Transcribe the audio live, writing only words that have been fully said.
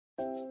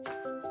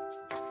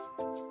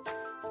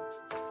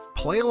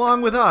Play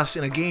along with us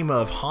in a game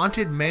of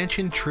Haunted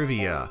Mansion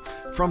Trivia.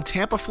 From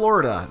Tampa,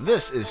 Florida,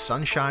 this is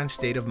Sunshine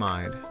State of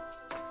Mind.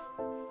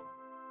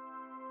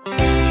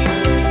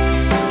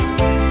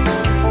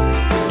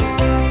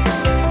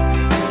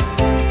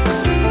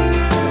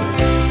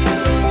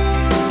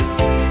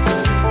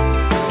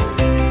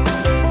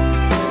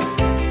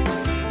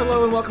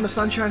 Welcome to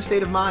Sunshine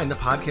State of Mind, the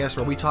podcast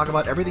where we talk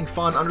about everything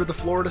fun under the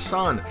Florida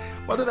sun,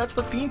 whether that's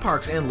the theme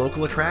parks and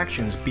local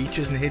attractions,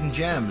 beaches and hidden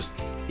gems,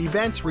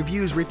 events,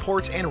 reviews,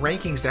 reports, and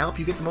rankings to help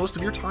you get the most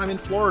of your time in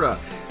Florida,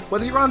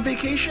 whether you're on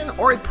vacation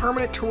or a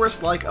permanent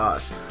tourist like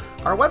us.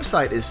 Our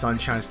website is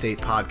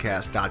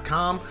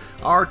sunshinestatepodcast.com.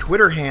 Our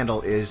Twitter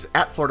handle is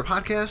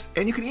 @FloridaPodcast,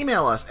 and you can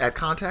email us at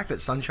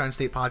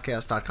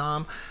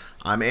contact@sunshinestatepodcast.com.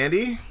 I'm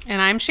Andy. And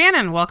I'm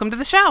Shannon. Welcome to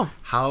the show.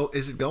 How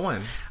is it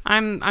going?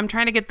 I'm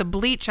trying to get the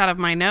bleach out of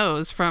my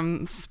nose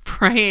from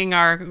spraying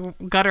our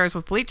gutters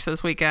with bleach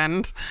this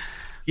weekend.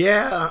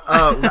 Yeah.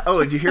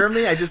 Did you hear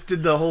me? I just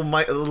did the whole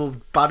little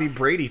Bobby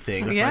Brady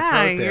thing with my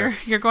throat there.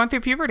 You're going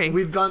through puberty.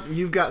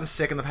 You've gotten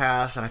sick in the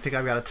past, and I think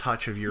I've got a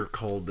touch of your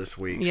cold this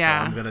week. Yeah.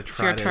 So I'm gonna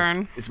try it's your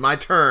turn. It's my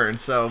turn.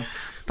 So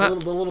the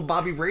little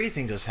Bobby Brady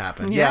thing just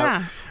happened.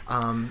 Yeah.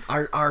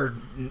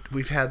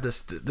 We've had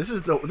this. This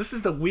is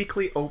the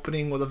weekly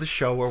opening of the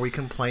show where we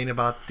complain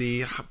about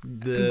the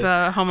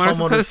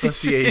homeowners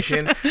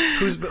association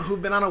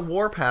who've been on a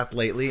warpath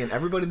lately, and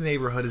everybody in the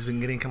neighborhood has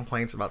been getting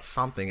complaints about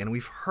something, and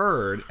we've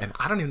heard, and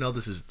I don't even know if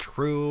this is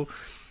true,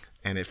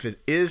 and if it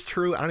is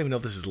true, I don't even know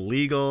if this is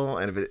legal,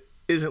 and if it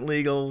isn't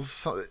legal.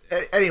 So,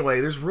 anyway,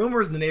 there's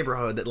rumors in the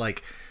neighborhood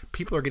that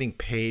people are getting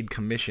paid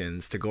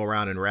commissions to go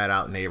around and rat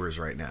out neighbors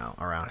right now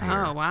around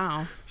here. Oh,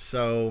 wow.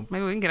 So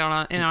maybe we can get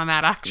in on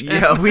that action.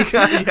 Yeah, we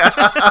got.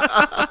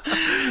 Yeah.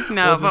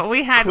 No, but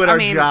we had quit our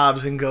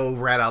jobs and go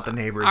rat out the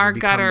neighbors. Our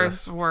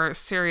gutters were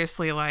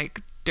seriously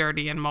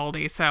dirty and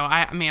moldy. So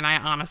I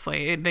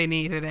honestly, they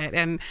needed it,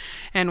 and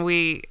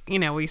we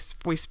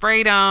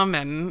sprayed them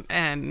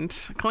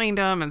and cleaned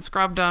them and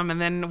scrubbed them,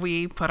 and then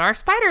we put our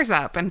spiders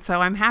up, and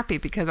so I'm happy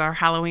because our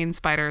Halloween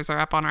spiders are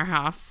up on our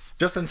house.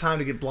 Just in time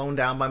to get blown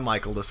down by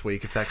Michael this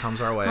week if that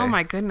comes our way. Oh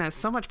my goodness,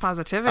 so much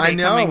positivity I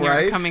know,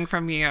 coming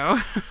from you.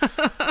 I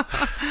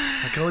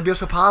can only be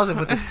so positive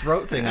with this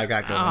throat thing I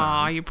got going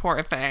on. Oh, you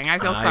poor thing. I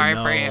feel sorry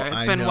for you.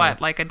 It's been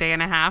what, like a day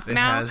and a half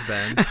now? It has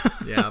been.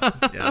 Yeah.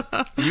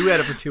 You had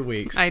it for 2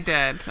 weeks. I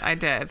did.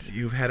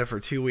 You've had it for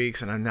 2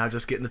 weeks, and I'm now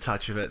just getting the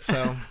touch of it.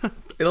 So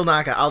I'll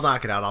knock it out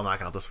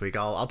this week.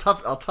 I'll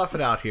tough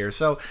it out here.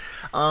 So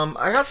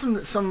I got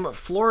some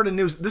Florida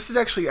news. This is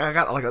actually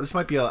this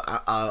might be a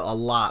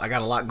lot. I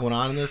got a lot going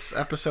on in this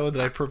episode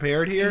that I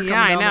prepared here.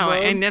 Yeah, I know,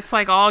 and it's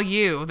all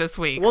you this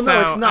week. Well, no,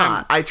 it's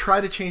not. I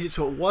tried to change it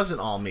so it wasn't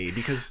all me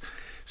because.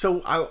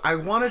 So I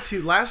wanted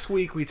to. Last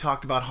week we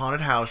talked about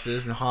haunted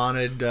houses and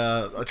haunted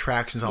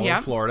attractions all over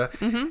Florida,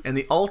 and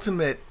the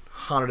ultimate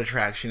haunted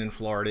attraction in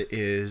Florida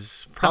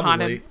is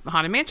probably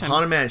Haunted Mansion.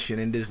 Haunted Mansion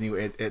in Disney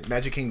at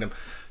Magic Kingdom.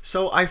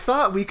 So I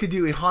thought we could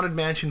do a Haunted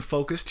Mansion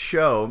focused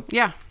show.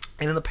 Yeah.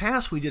 And in the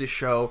past, we did a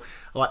show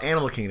about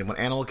Animal Kingdom when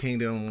Animal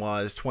Kingdom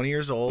was 20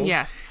 years old.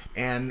 Yes.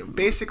 And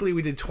basically,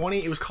 we did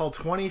 20. It was called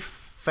 20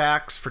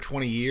 Facts for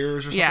 20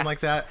 Years or something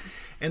like that.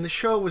 And the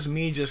show was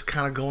me just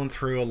kind of going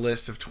through a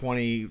list of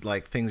 20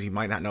 things you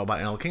might not know about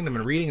Animal Kingdom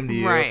and reading them to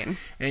you. Right.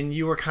 And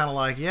you were kind of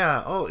like,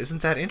 yeah, oh,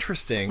 isn't that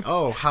interesting?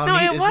 Oh, how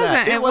neat is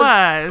that? It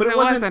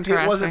was interesting.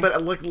 It wasn't,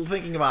 but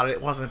thinking about it,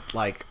 it wasn't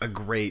a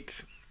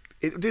great,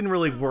 it didn't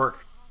really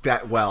work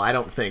that well, I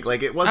don't think.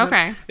 It wasn't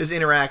as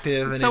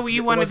interactive. And so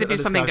you wanted to do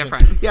something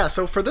different. Yeah,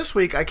 so for this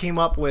week, I came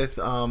up with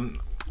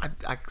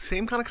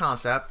same kind of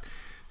concept.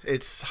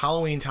 It's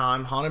Halloween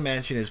time. Haunted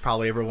Mansion is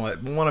probably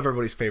one of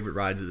everybody's favorite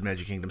rides at the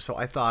Magic Kingdom. So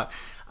I thought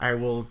I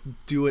will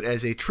do it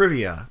as a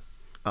trivia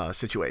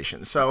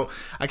situation. So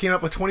I came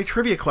up with 20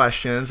 trivia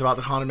questions about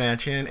the Haunted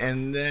Mansion,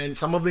 and then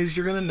some of these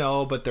you're going to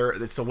know, but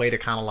it's a way to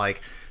kind of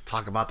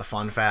talk about the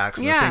fun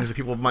facts and the things that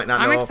people might not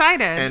know. I'm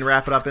excited. And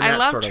wrap it up in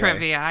that sort of way. I love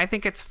trivia. I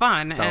think it's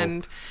fun.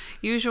 And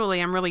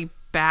usually I'm really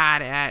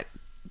bad at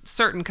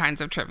certain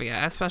kinds of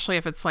trivia, especially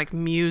if it's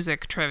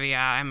music trivia.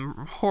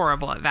 I'm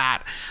horrible at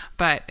that.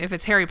 But if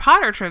it's Harry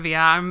Potter trivia,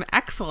 I'm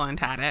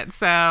excellent at it.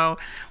 So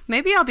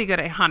maybe I'll be good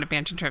at Haunted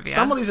Mansion trivia.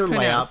 Some of these are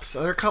layups.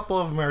 There are a couple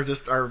of them are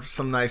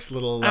some nice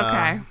little.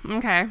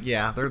 Okay.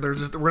 Yeah, they're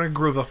just. We're gonna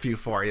groove a few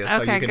for you,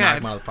 so you can knock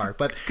them out of the park.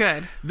 But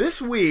good.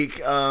 This week,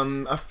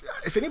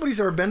 if anybody's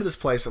ever been to this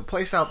place, a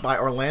place out by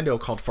Orlando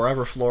called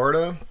Forever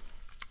Florida.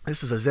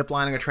 This is a zip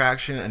lining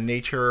attraction,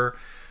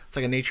 It's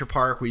like a nature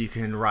park where you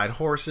can ride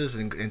horses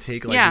and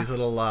take these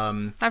little.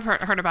 I've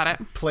heard about it.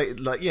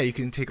 You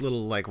can take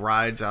little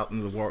rides out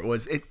in the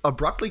woods. It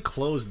abruptly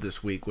closed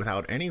this week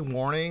without any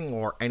warning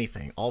or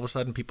anything. All of a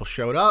sudden, people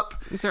showed up.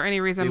 Is there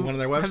any reason? They went on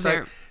their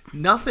website.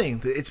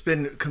 Nothing. It's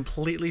been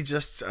completely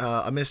just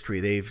a mystery.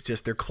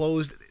 They're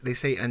closed. They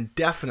say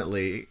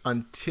indefinitely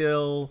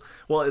until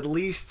at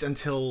least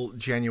until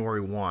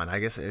January 1. I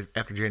guess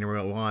after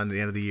January 1, the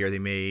end of the year, they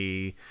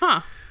may.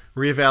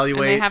 reevaluate.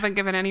 And they haven't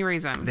given any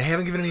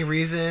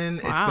reason.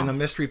 Wow. It's been a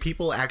mystery.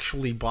 People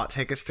actually bought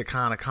tickets to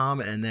kind of come,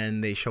 and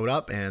then they showed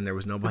up, and there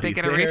was nobody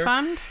there. Did they get a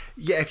refund?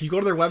 Yeah, if you go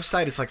to their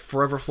website, it's like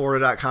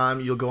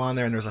foreverflorida.com. You'll go on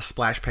there, and there's a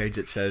splash page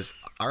that says,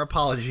 "Our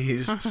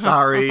apologies,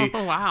 sorry."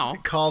 Wow.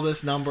 Call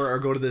this number or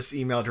go to this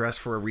email address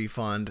for a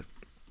refund.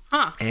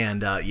 Huh.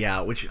 And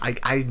which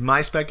I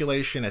my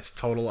speculation, it's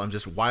total. I'm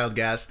just wild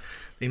guess.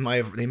 They may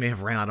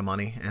have ran out of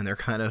money, and they're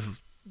kind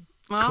of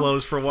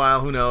closed for a while.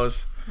 Who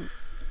knows?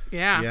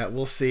 Yeah,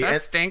 we'll see.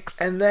 That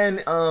stinks. And then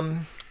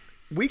the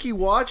Weeki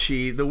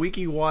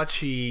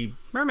Wachee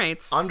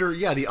Mermaids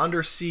the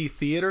undersea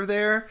theater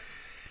there.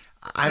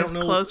 I don't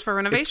know. Closed for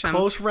renovations. It's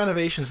closed for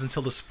renovations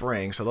until the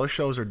spring, so those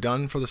shows are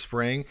done for the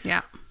spring.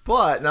 Yeah.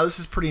 But now this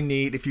is pretty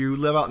neat. If you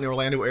live out in the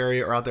Orlando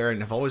area or out there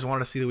and have always wanted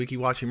to see the Weeki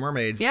Wachee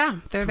mermaids, yeah,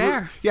 they're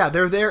there. Yeah,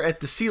 they're there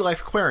at the Sea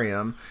Life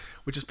Aquarium,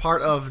 which is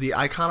part of the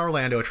Icon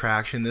Orlando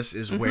attraction. This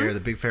is where the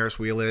big Ferris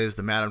wheel is,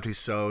 the Madame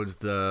Tussauds,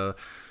 the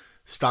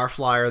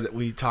Starflyer that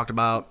we talked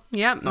about.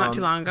 Yeah, not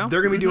too long ago.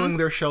 They're going to be doing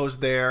their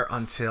shows there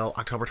until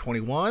October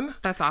 21.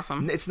 That's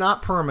awesome. It's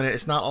not permanent.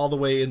 It's not all the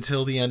way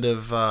until the end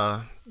of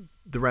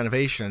the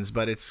renovations,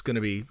 but it's going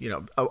to be,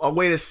 a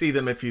way to see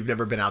them if you've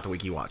never been out to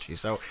Weeki Wachee.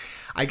 So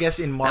I guess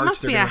in March... That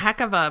must be a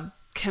heck of a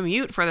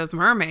commute for those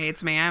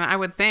mermaids, man, I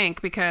would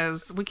think,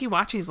 because Weeki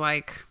Wachee's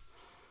like...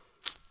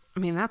 I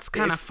mean, that's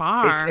kind of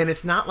far.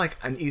 It's not like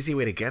an easy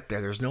way to get there.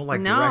 There's no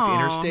direct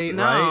interstate,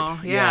 right?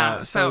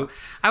 Yeah. So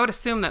I would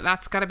assume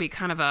that's got to be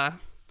kind of a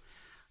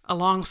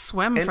long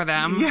swim for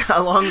them. Yeah,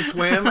 a long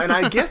swim. And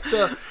I get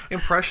the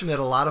impression that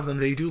a lot of them,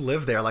 they do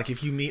live there. Like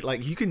if you meet,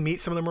 you can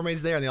meet some of the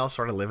mermaids there, and they all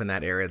sort of live in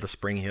that area, the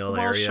Spring Hill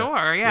area. Well,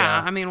 sure,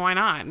 yeah. I mean, why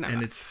not? No.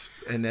 And it's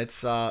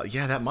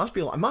that must be.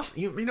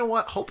 You know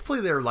what?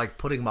 Hopefully they're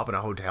putting them up in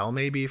a hotel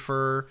maybe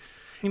for.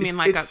 You mean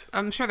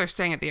I'm sure they're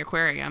staying at the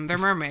aquarium. They're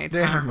mermaids.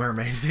 They are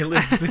mermaids. They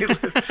live.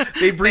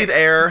 They breathe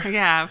air.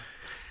 Yeah.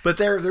 But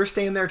they're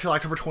staying there till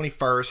October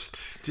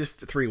 21st,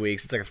 just 3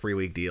 weeks. It's like a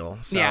 3-week deal.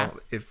 So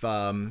if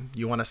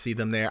you want to see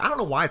them there, I don't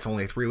know why it's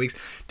only 3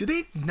 weeks. Do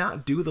they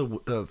not do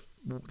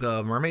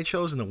the mermaid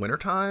shows in the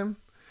wintertime?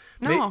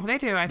 No, they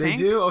do, I think.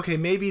 They do? Okay,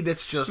 maybe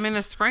that's just... I mean,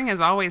 the spring is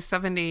always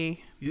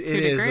 72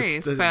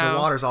 degrees. The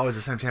water's always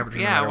the same temperature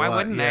no matter why what.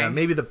 Wouldn't they?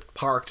 Maybe the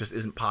park just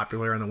isn't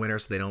popular in the winter,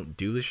 so they don't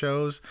do the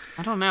shows.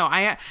 I don't know.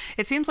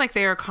 It seems like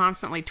they are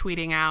constantly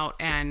tweeting out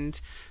and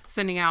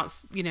sending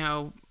out,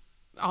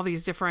 all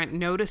these different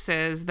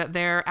notices that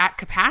they're at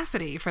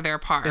capacity for their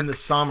park. In the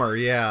summer,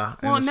 yeah.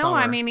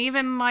 I mean,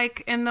 even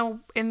in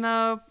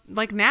the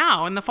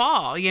now in the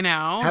fall,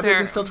 Have they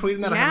been still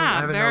tweeting that? Yeah, I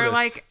haven't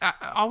noticed. They're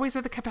always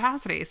at the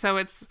capacity. So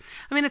it's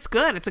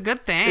good. It's a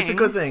good thing. It's a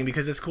good thing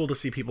because it's cool to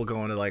see people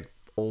going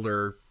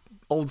to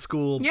old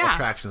school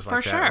attractions like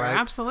that. For sure, right?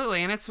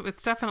 Absolutely. And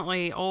it's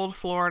definitely old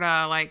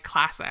Florida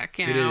classic.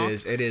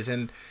 It is,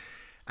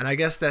 and I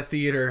guess that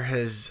theater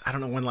I don't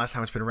know when the last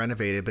time it's been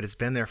renovated, but it's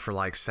been there for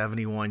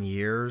 71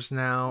 years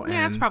now.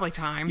 Yeah, it's probably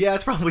time. Yeah,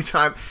 it's probably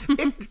time.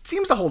 It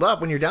seems to hold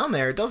up when you're down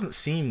there. It doesn't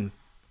seem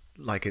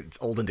like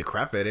it's old and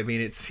decrepit. I mean,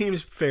 it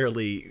seems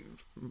fairly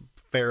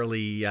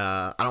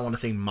I don't want to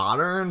say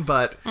modern,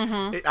 but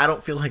I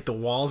don't feel like the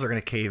walls are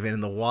going to cave in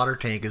and the water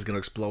tank is going to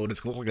explode. It's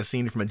going to look like a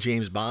scene from a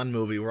James Bond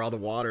movie where all the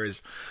water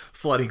is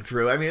flooding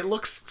through. I mean, it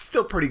looks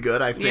still pretty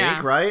good, I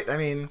think, right? I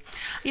mean...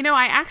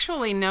 I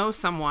actually know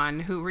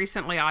someone who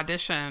recently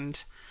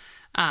auditioned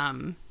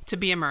to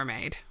be a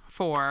mermaid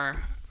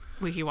for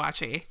Weeki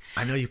Wachee.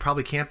 I know you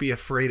probably can't be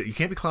afraid. You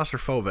can't be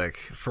claustrophobic,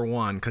 for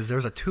one, because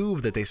there's a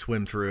tube that they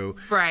swim through.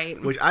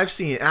 Right. Which I've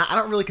seen. And I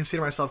don't really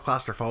consider myself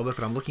claustrophobic,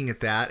 but I'm looking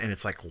at that, and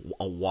it's like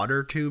a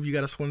water tube you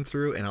got to swim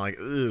through, and I'm like,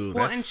 ooh,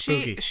 that's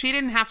spooky. She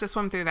didn't have to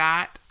swim through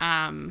that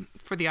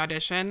for the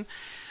audition,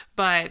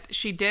 but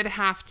she did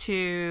have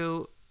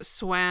to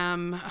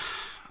swim...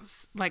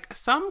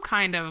 some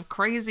kind of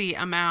crazy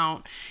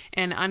amount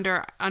in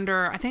under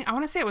I think I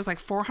want to say it was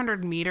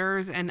 400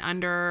 meters in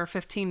under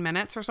 15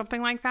 minutes or something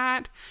like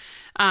that.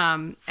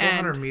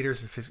 400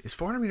 meters is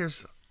 400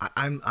 meters.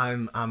 I'm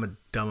a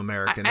dumb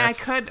American.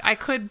 I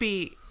could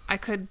be.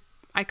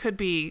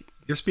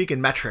 You're speaking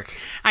metric.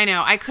 I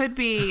know. I could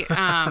be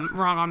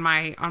wrong on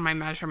my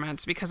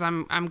measurements because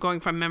I'm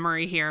going from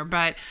memory here,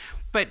 but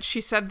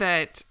she said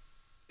that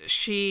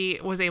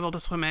she was able to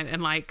swim it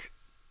in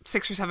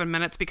 6 or 7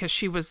 minutes because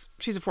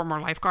she's a former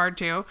lifeguard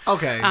too.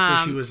 Okay, so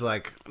she was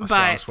a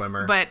strong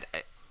swimmer.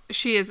 But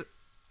she is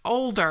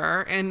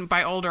older, and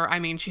by older I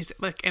mean she's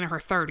in her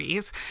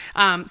 30s.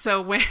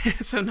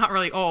 So not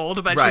really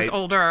old, but she's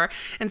older.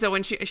 And so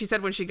when she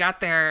said when she got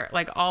there,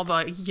 all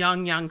the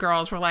young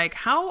girls were like,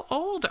 "How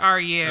old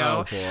are you?"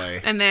 Oh boy!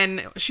 And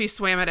then she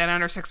swam it at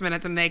under 6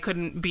 minutes, and they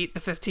couldn't beat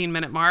the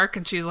 15-minute mark.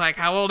 And she's like,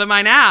 "How old am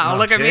I now?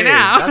 Look at me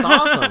now." That's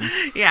awesome.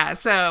 Yeah.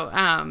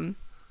 So.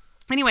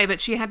 Anyway,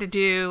 but she had to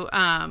do,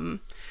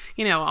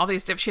 all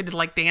these different, she had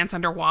to dance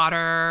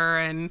underwater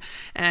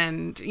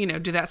and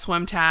do that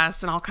swim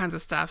test and all kinds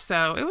of stuff.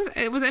 So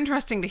it was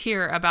interesting to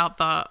hear about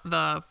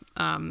the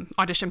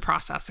audition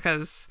process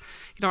because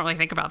you don't really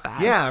think about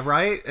that. Yeah,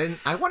 right. And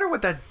I wonder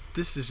what that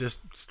this is just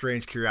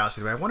strange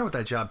curiosity, but I wonder what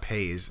that job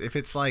pays. If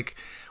it's like,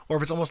 or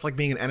if it's almost like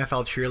being an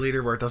NFL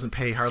cheerleader where it doesn't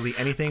pay hardly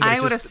anything. But I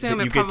it's would just assume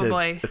that it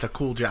probably. it's a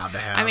cool job to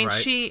have. I mean,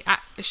 right?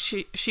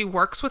 she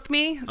works with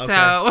me, Okay.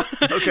 so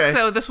Okay.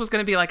 so this was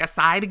going to be like a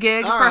side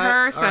gig All for right,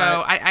 her. all So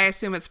right. I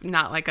assume it's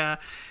not like a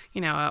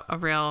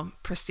real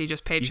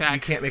prestigious paycheck. You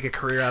can't make a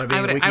career out of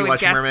being a I Wiki would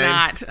Watch guess Mermaid?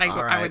 not. All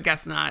I right. would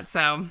guess not.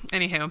 So,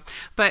 anywho,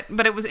 but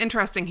it was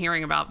interesting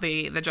hearing about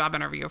the job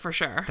interview for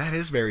sure. That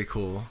is very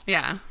cool.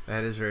 Yeah.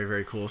 That is very,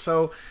 very cool.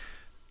 So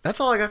that's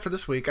all I got for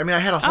this week. I mean, I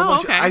had a whole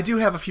bunch. Okay. I do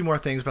have a few more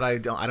things, but I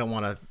don't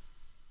want to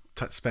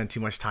spend too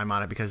much time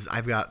on it because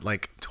I've got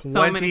like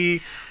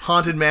 20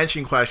 Haunted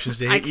Mansion questions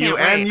to hit you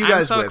and you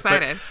guys I'm so with.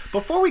 excited. But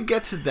before we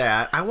get to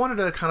that, I wanted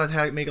to kind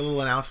of make a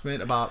little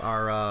announcement about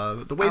our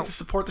the ways to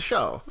support the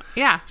show.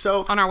 Yeah.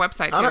 So on our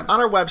website too.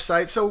 On our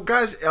website. So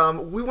guys,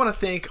 we want to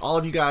thank all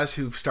of you guys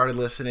who've started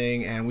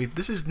listening, and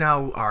this is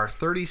now our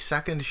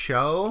 32nd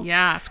show.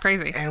 Yeah, it's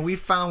crazy. And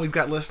we've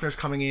got listeners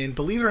coming in.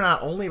 Believe it or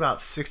not, only about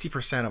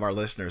 60% of our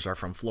listeners are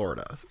from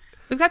Florida.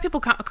 We've got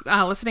people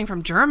listening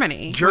from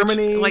Germany.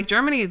 Germany,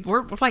 Germany,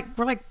 we're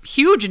like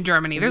huge in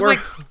Germany. There's like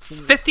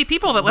 50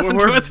 people that listen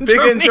to us in big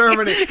Germany. in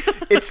Germany.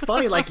 It's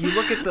funny, like you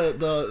look at the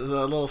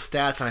little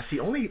stats, and I see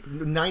only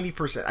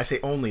 90%. I say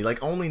only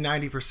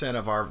 90%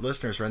 of our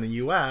listeners are in the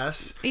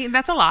U.S.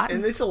 That's a lot,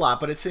 and it's a lot.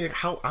 But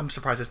I'm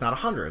surprised it's not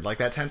 100. Like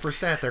that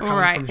 10%, they're coming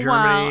right. from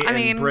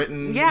Germany and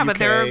Britain. Yeah, UK. but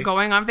they're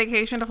going on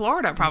vacation to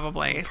Florida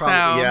probably.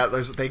 Yeah,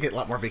 they get a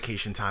lot more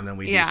vacation time than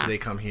we do, so they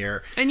come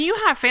here. And you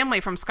have family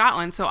from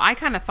Scotland, so I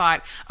kind of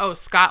thought,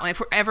 Scotland,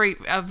 for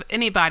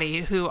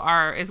anybody who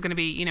is going to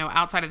be,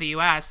 outside of the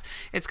U.S.,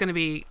 it's going to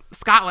be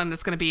Scotland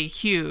that's going to be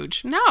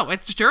huge. No,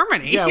 it's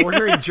Germany. Yeah, we're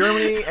here in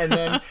Germany, and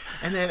then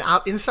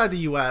out inside the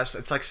U.S.,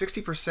 it's like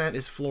 60%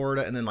 is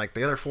Florida, and then like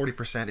the other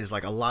 40% is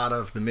like a lot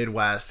of the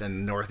Midwest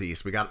and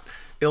Northeast. We got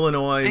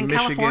Illinois, and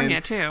Michigan, California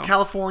too.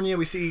 California,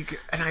 we see,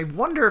 and I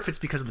wonder if it's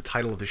because of the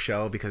title of the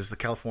show, because the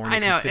California. I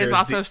know it's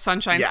also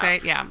Sunshine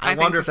State. Yeah, I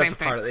wonder if that's a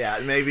part of it. Yeah,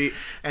 maybe.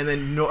 And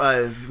then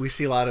we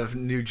see a lot of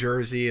New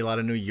Jersey, a lot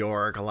of New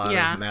York, a lot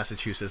of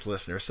Massachusetts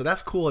listeners. So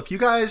that's cool. If you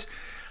guys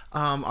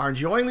are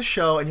enjoying the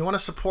show and you want to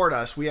support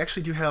us, we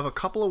actually do have a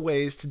couple of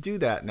ways to do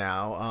that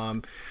now.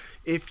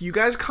 If you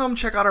guys come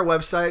check out our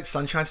website,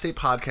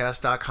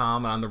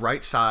 sunshinestatepodcast.com, and on the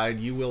right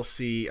side you will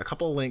see a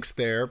couple of links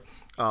there.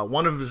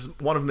 One of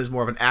them is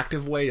more of an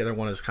active way. The other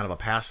one is kind of a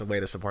passive way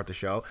to support the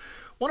show.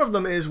 One of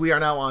them is we are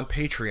now on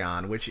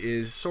Patreon, which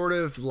is sort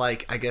of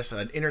like, I guess,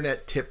 an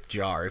internet tip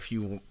jar,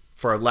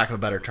 for lack of a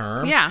better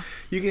term. Yeah.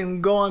 You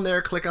can go on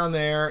there, click on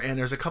there, and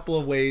there's a couple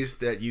of ways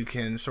that you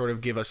can sort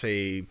of give us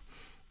a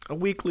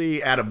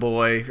weekly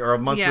attaboy or a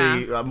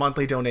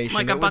monthly donation.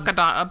 Like a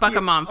buck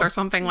a month or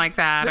something like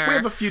that. We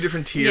have a few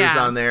different tiers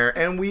on there,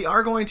 and we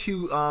are going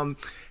to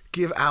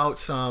give out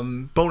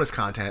some bonus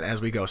content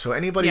as we go. So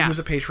anybody who's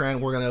a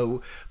patron, we're going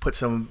to put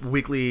some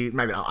weekly,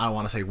 maybe I don't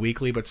want to say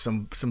weekly, but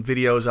some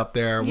videos up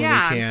there when we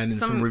can, and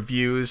some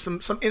reviews, some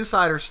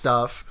insider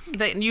stuff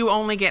that you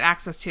only get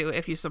access to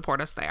if you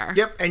support us there.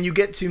 Yep, and you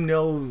get to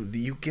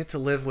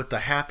live with the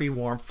happy,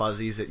 warm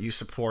fuzzies that you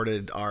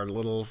supported our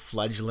little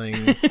fledgling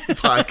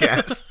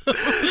podcast.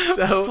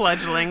 So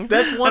fledgling.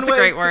 That's one way. A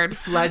great word.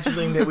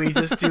 Fledgling that we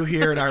just do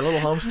here in our little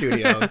home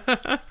studio.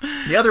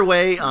 The other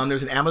way,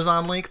 there's an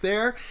Amazon link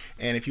there.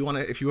 And if you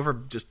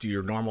ever just do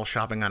your normal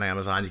shopping on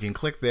Amazon, you can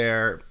click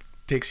there,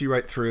 takes you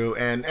right through,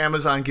 and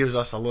Amazon gives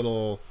us a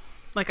little,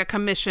 like a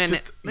commission.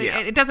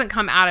 It doesn't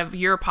come out of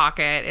your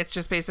pocket. It's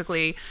just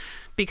basically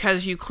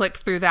because you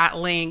clicked through that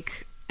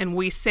link and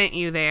we sent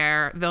you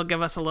there, they'll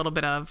give us a little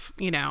bit of,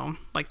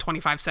 like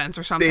 25 cents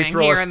or something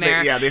here and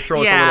there. They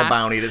throw us a little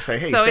bounty to say,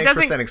 hey, so thanks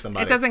for sending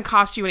somebody. It doesn't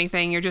cost you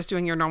anything. You're just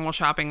doing your normal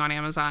shopping on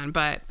Amazon,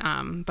 but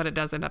it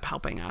does end up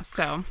helping us.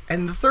 So.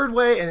 And the third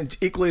way, and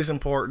equally as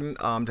important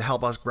to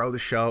help us grow the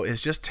show,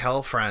 is just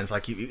tell friends.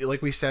 Like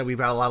we said, we've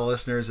got a lot of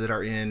listeners that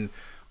are in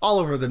all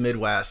over the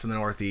Midwest and the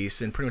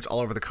Northeast and pretty much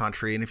all over the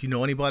country. And if you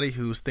know anybody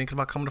who's thinking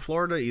about coming to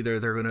Florida, either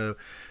they're going to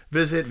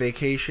visit,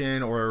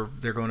 vacation, or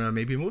they're going to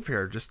maybe move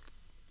here,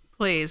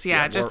 please,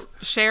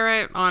 just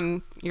share it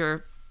on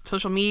your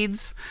social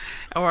medias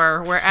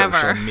or wherever.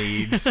 Social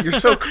medias. You're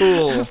so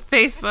cool.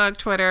 Facebook,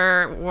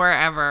 Twitter,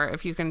 wherever.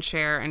 If you can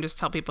share and just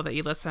tell people that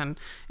you listen,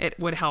 it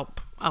would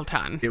help a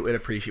ton. We'd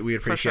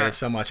appreciate it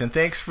so much. And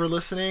thanks for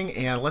listening.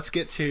 And let's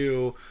get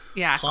to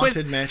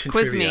Haunted Mansion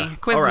trivia.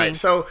 Quiz me. All right.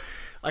 So,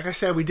 like I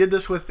said, we did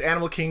this with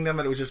Animal Kingdom,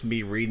 and it was just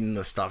me reading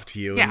the stuff to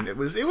you. Yeah. And it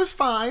was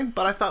fine,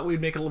 but I thought we'd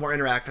make it a little more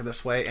interactive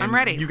this way. And I'm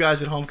ready. You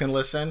guys at home can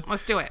listen.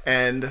 Let's do it.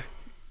 And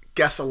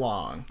guess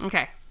along.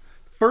 Okay.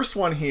 First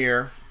one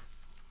here.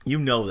 You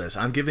know this.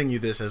 I'm giving you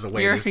this as a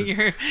way. This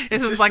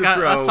is like a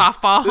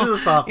softball. This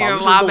is a softball. You're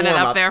lobbing it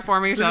up there for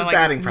me to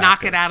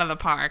knock it out of the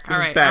park. All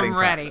right, I'm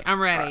ready.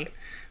 I'm ready. Right.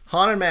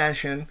 Haunted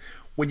Mansion.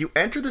 When you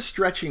enter the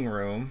stretching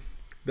room,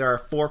 there are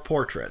 4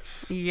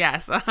 portraits.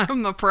 Yes,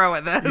 I'm the pro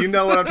at this. You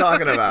know what I'm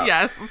talking about.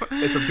 Yes.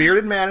 It's a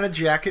bearded man in a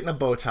jacket and a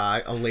bow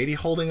tie, a lady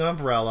holding an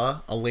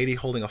umbrella, a lady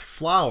holding a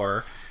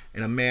flower,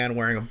 and a man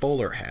wearing a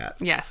bowler hat.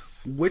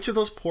 Yes. Which of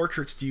those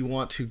portraits do you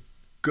want to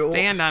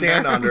stand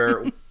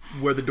under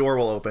where the door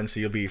will open,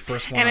 so you'll be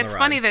first one on the ride. And it's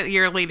funny that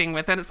you're leading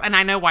with it, and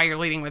I know why you're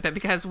leading with it,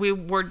 because we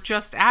were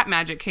just at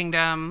Magic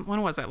Kingdom.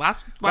 When was it?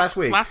 Last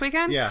week. Last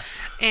weekend? Yeah.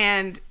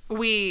 And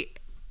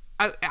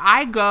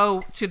I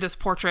go to this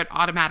portrait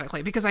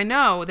automatically because I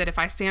know that if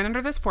I stand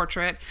under this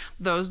portrait,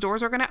 those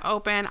doors are going to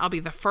open. I'll be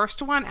the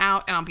first one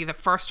out, and I'll be the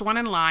first one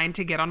in line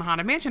to get on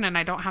Haunted Mansion, and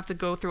I don't have to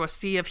go through a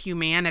sea of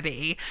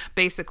humanity,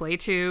 basically,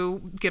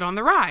 to get on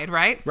the ride,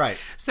 right? Right.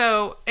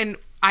 So, and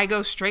I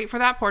go straight for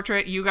that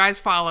portrait. You guys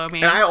follow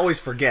me. And I always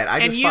forget.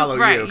 I just follow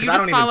you because I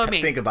don't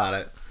even think about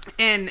it.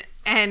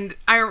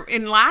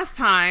 And last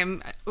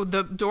time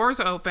the doors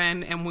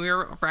open and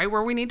we're right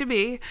where we need to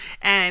be,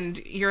 and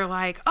you're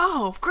like,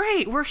 "Oh,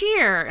 great, we're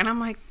here," and I'm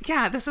like,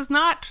 "Yeah, this is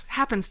not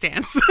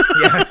happenstance."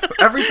 Yeah,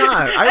 every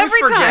time I always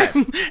forget.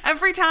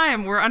 Every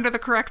time we're under the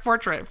correct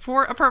portrait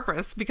for a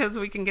purpose because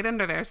we can get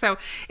under there. So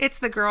it's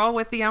the girl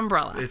with the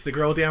umbrella. It's the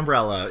girl with the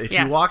umbrella. If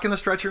you walk in the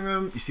stretching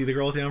room, you see the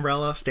girl with the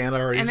umbrella. Stand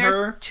already. And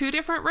there's 2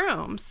 different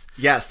rooms.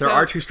 Yes, there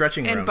are 2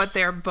 stretching rooms, but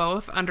they're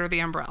both under the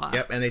umbrella.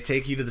 Yep, and they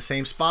take you to the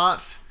same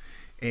spot.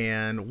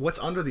 And what's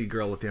under the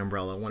girl with the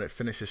umbrella when it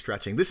finishes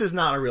stretching? This is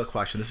not a real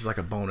question. This is like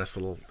a bonus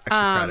little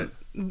extra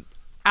credit.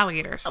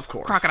 Alligators. Of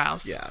course.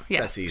 Crocodiles. Yeah,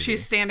 yes. That's easy.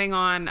 She's standing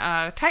on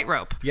a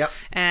tightrope. Yep.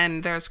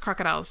 And there's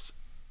crocodiles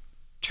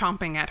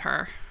chomping at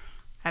her.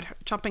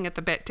 Chomping at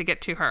the bit to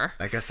get to her.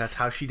 I guess that's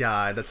how she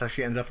died. That's how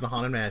she ended up in the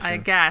Haunted Mansion. I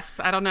guess.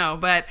 I don't know.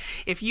 But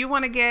if you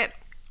want to get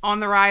on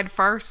the ride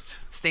first,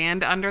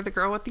 stand under the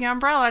girl with the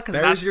umbrella, because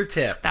there's your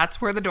tip. That's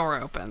where the door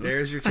opens.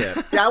 There's your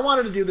tip. Yeah, I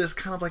wanted to do this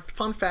kind of like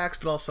fun facts,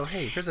 but also,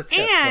 hey, here's a tip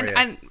for you.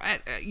 And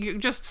you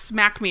just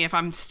smack me if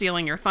I'm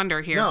stealing your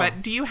thunder here. No.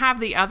 But do you have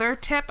the other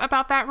tip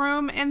about that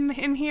room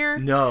in here?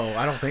 No,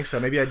 I don't think so.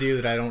 Maybe I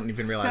do that I don't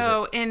even realize.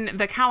 So in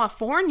the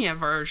California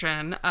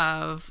version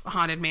of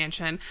Haunted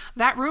Mansion,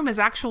 that room is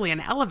actually an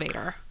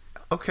elevator.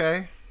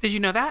 Okay. Did you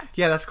know that?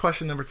 Yeah, that's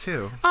question number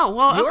 2. Oh,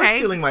 well, You're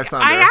stealing my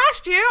thunder. I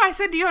asked you. I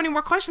said, do you have any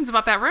more questions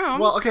about that room?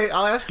 Well, okay,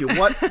 I'll ask you.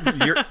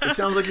 It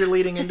sounds like you're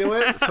leading into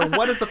it. So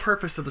what is the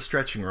purpose of the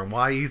stretching room?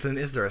 Why even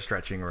is there a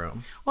stretching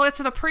room? Well, it's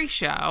the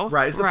pre-show.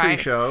 Right, it's the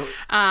pre-show.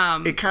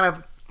 It kind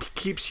of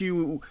keeps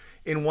you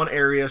in one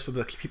area so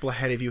the people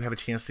ahead of you have a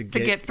chance to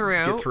get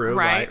through.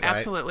 Right,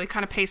 absolutely.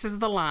 Kind of paces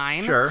the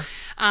line. Sure.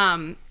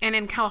 And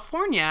in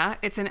California,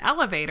 it's an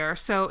elevator,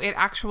 so it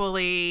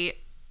actually...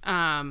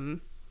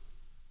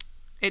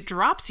 it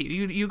drops you.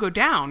 You go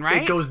down,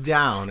 right? It goes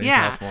down in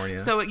California.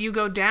 So you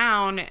go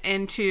down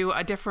into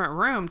a different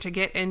room to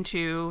get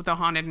into the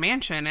Haunted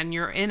Mansion, and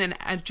you're in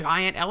a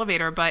giant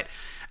elevator. But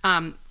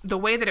the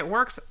way that it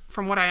works,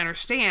 from what I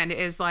understand,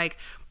 is like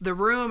the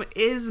room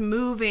is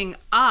moving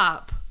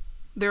up.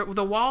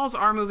 The walls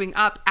are moving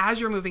up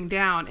as you're moving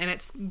down, and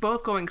it's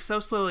both going so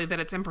slowly that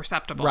it's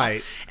imperceptible.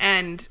 Right.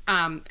 And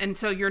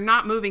so you're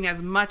not moving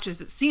as much as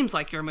it seems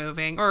like you're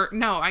moving. Or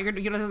no, it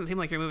doesn't seem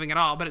like you're moving at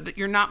all, but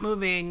you're not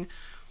moving,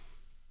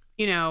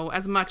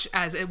 as much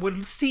as it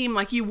would seem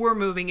like you were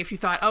moving if you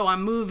thought, oh,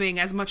 I'm moving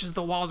as much as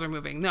the walls are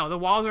moving. No, the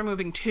walls are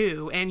moving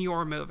too, and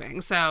you're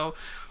moving. So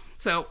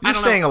you're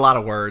saying a lot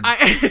of words.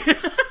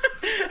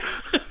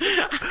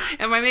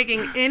 Am I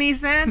making any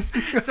sense?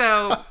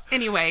 So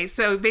anyway,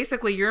 so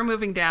basically you're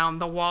moving down,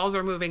 the walls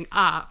are moving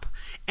up,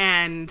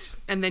 and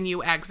then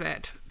you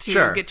exit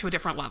to get to a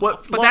different level.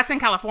 But that's in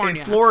California.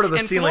 In Florida, the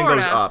ceiling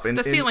goes up.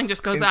 The ceiling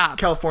just goes up. In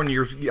California,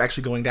 you're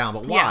actually going down.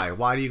 But why? Yeah.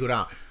 Why do you go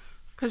down?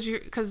 Because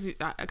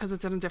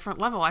it's at a different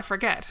level. I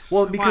forget.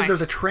 Well, because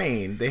there's a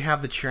train. They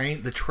have the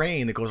train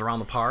that goes around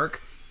the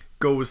park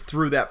goes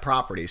through that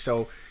property.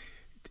 So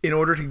in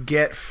order to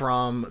get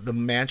from the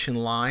mansion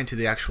line to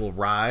the actual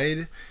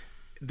ride,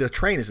 the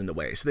train is in the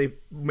way. So they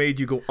made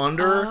you go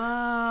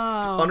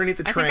underneath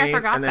the train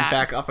and then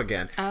back up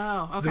again.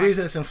 Oh, okay. The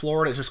reason it's in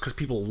Florida is just because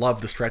people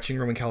love the stretching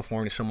room in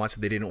California so much that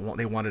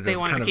they wanted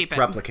to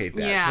replicate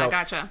that. Yeah, so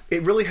gotcha.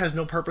 It really has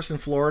no purpose in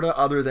Florida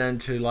other than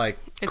to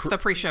it's the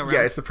pre-show room.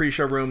 Yeah, it's the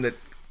pre-show room that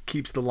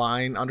keeps the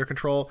line under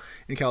control.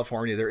 In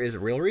California, there is a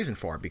real reason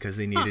for it because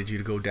they needed you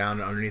to go down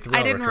underneath the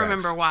railroad tracks. I didn't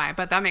remember why,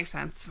 but that makes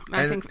sense.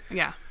 I think.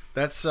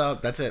 That's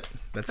it.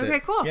 That's okay,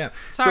 it. Cool. Yeah.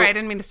 Sorry, I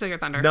didn't mean to steal your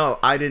thunder. No,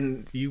 I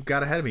didn't. You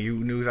got ahead of me. You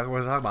knew exactly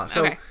what I was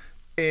talking about. So,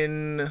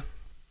 in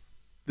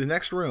the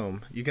next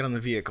room, you get on the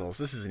vehicles.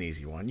 This is an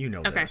easy one. You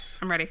know this.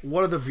 Okay, I'm ready.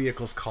 What are the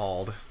vehicles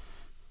called?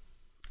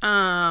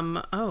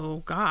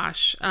 Oh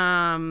gosh.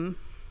 I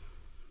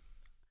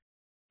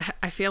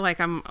feel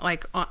like I'm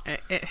like. I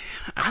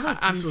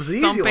thought this was the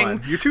easy one.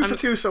 You're 2 for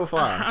 2 so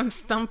far. I'm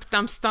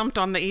stumped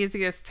on the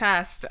easiest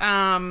test.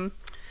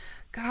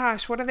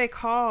 Gosh, what are they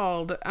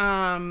called?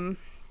 I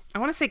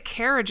want to say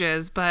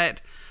carriages,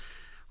 but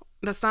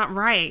that's not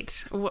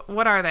right.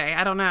 What are they?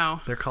 I don't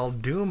know. They're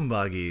called doom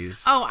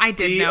buggies. Oh, I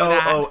did know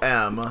that.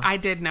 DOOM. I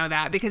did know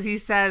that because he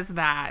says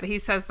that.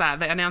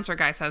 The announcer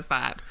guy says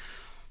that.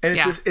 And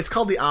it's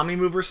called the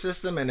Omnimover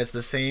system, and it's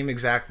the same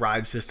exact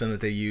ride system that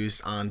they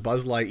use on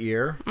Buzz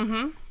Lightyear.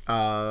 Mm-hmm.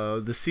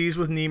 The Seas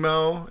with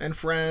Nemo and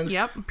Friends.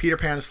 Yep. Peter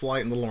Pan's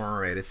Flight and Little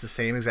Mermaid. It's the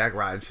same exact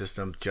ride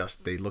system,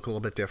 just they look a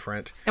little bit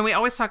different. And we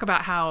always talk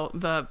about how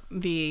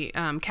the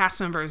cast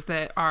members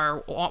that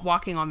are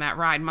walking on that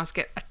ride must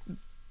get a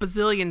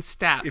bazillion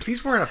steps. If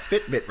he's wearing a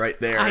Fitbit right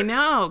there. I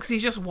know, because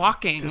he's just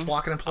walking. Just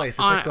walking in place. It's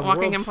like the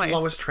world's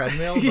slowest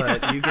treadmill,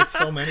 but you get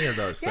so many of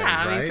those things,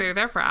 right? Yeah, I mean, they're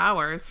there for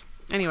hours.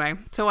 Anyway,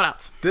 so what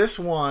else? This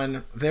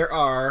one, there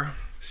are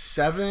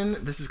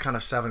 7, this is kind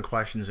of 7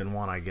 questions in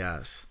one, I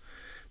guess.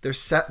 There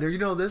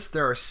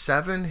are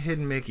 7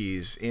 hidden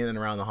Mickeys in and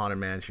around the Haunted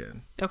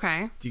Mansion.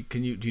 Okay. Do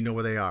you know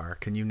where they are?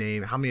 Can you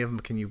name how many of them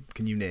can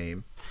you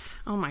name?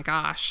 Oh my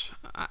gosh,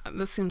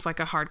 this seems like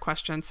a hard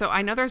question. So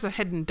I know there's a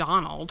hidden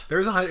Donald.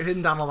 There's a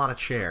hidden Donald on a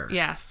chair.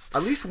 Yes.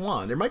 At least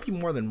one. There might be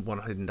more than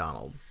one hidden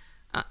Donald.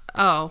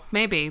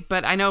 Maybe,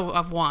 but I know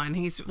of one.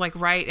 He's like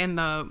right in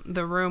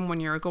the room when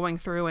you're going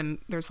through, and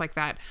there's like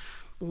that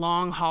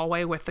long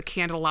hallway with the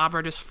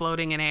candelabra just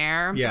floating in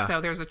air. Yeah. So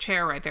there's a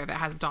chair right there that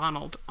has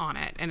Donald on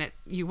it, and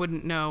you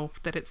wouldn't know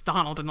that it's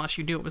Donald unless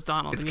you knew it was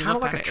Donald. It's kind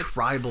of like a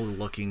tribal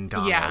looking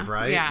Donald,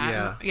 right?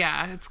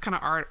 Yeah. It's kind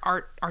of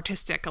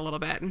artistic a little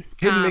bit.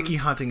 Hidden Mickey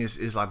hunting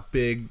is a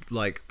big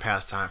like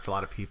pastime for a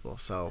lot of people.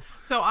 So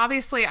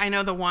obviously I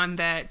know the one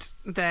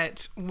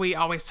that we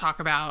always talk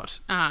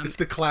about. It's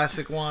the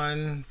classic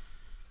one.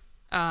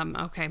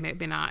 Okay,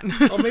 maybe not.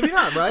 Oh, maybe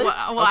not, right?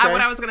 Well, okay. What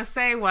I was going to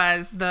say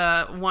was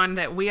the one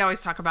that we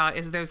always talk about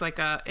is there's like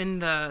in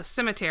the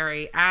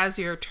cemetery, as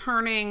you're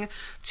turning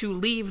to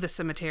leave the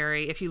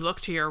cemetery, if you look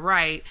to your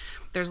right,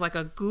 there's like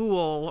a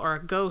ghoul or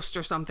a ghost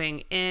or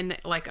something in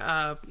like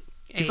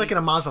he's like in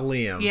a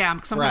mausoleum. Yeah,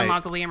 some kind of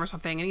mausoleum or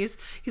something. And he's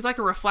like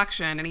a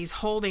reflection, and he's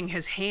holding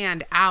his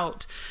hand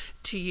out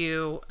to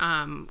you,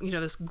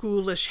 this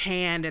ghoulish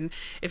hand, and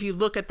if you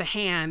look at the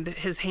hand,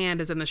 his hand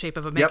is in the shape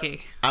of a Mickey. Yep,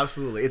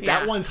 absolutely.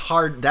 That one's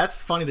hard.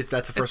 That's funny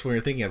that's the first one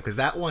you're thinking of, because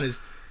that one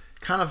is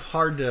kind of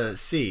hard to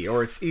see,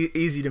 or it's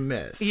easy to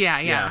miss.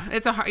 Yeah.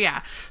 It's a hard,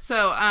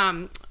 So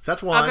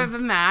that's one. Other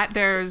than that,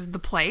 there's the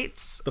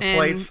plates.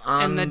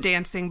 In the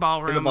dancing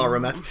ballroom. In the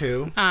ballroom, that's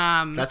 2.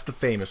 That's the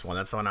famous one.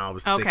 That's the one I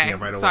was thinking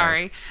of right away.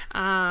 Sorry.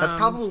 That's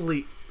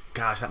probably,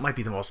 gosh, that might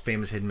be the most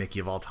famous hidden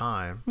Mickey of all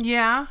time.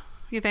 Yeah.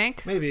 You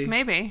think?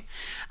 Maybe.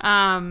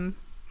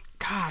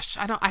 Gosh,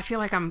 I feel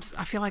like I'm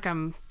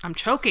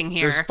choking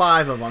here. There's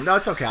 5 of them. No,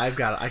 it's okay. I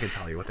can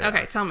tell you what they are.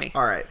 Okay, tell me.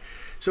 All right.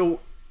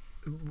 So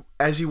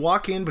as you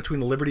walk in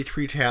between the Liberty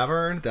Tree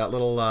Tavern, that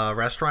little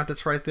restaurant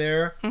that's right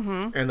there,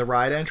 and the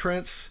ride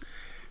entrance,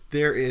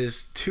 there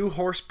is 2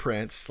 horse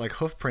prints, like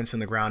hoof prints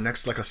in the ground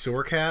next to like a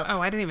sewer cap.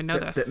 Oh, I didn't even know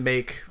this. That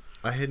make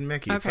a hidden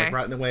Mickey. Okay. It's like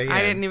right in the way in.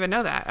 I didn't even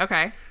know that.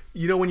 Okay.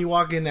 You know when you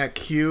walk in that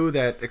queue,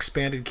 that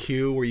expanded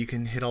queue where you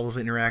can hit all those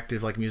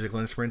interactive like musical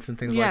instruments and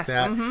things like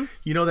that? Mm-hmm.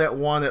 You know that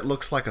one that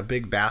looks like a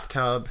big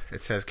bathtub?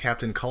 It says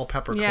Captain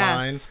Culpepper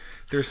Klein.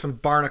 There's some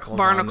barnacles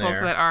on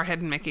there. That are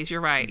hidden Mickeys.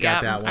 You're right.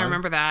 Got that one. I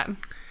remember that.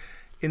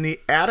 In the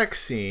attic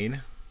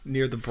scene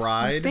near the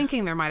bride. I was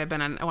thinking there might have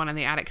been one in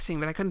the attic scene,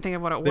 but I couldn't think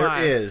of what it was.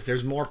 There is.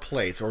 There's more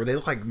plates, or they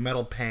look like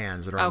metal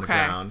pans that are on the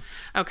ground.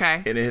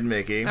 Okay. In a hidden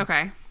Mickey.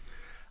 Okay.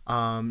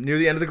 Near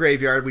the end of the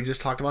graveyard, we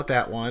just talked about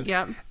that one.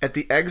 Yep. At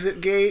the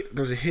exit gate,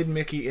 there's a hidden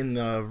Mickey in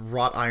the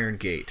wrought iron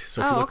gate.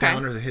 So if you look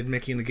down, there's a hidden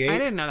Mickey in the gate. I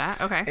didn't know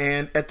that. Okay.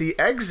 And at the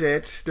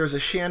exit, there's a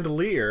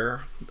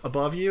chandelier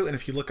above you, and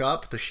if you look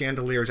up, the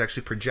chandelier is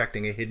actually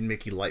projecting a hidden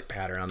Mickey light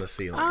pattern on the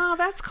ceiling. Oh,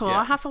 that's cool. Yeah.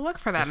 I'll have to look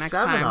for that next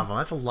time. 7 of them.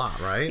 That's a lot,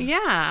 right?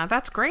 Yeah,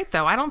 that's great,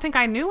 though. I don't think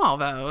I knew all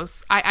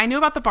those. I knew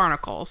about the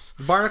barnacles.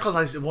 The barnacles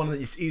is one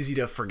that it's easy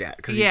to forget,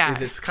 because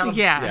it's kind of...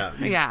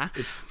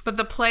 But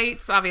the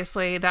plates,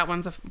 obviously, that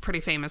one's a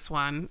pretty famous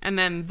one. And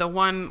then the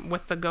one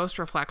with the ghost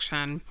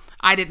reflection,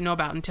 I didn't know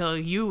about until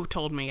you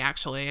told me,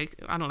 actually.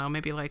 I don't know,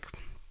 maybe like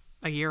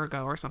a year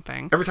ago or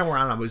something. Every time we're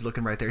on, I'm always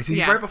looking right there.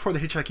 He's right before the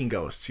hitchhiking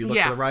ghosts. You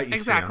look to the right, you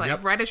see him.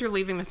 Yep. Right as you're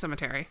leaving the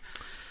cemetery.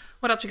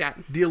 What else you got?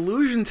 The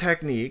illusion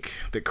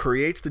technique that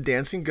creates the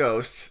dancing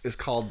ghosts is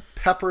called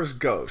Pepper's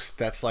Ghost.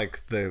 That's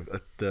like the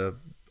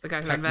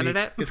guy who invented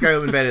it? It's the guy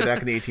who invented it back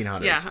in the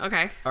 1800s. Yeah,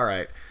 okay. All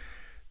right.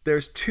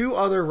 There's 2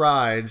 other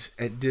rides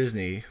at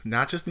Disney,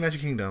 not just the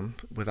Magic Kingdom,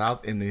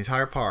 in the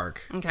entire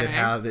park,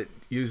 that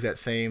use that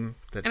same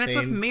it's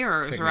with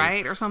mirrors, technique.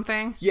 Right, or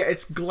something. Yeah,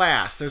 it's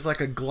glass. There's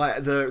like a glass.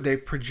 They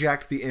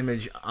project the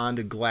image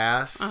onto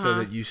glass so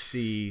that you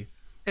see.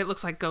 It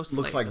looks like ghost.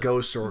 Looks like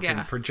ghost, or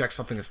can project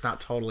something that's not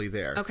totally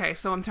there. Okay,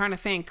 so I'm trying to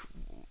think.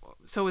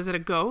 So is it a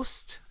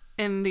ghost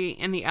in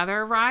the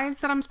other rides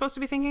that I'm supposed to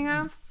be thinking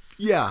of?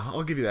 Yeah,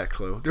 I'll give you that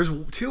clue. There's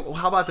 2.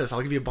 How about this?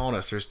 I'll give you a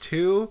bonus. There's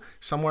 2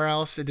 somewhere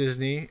else at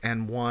Disney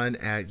and 1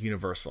 at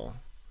Universal.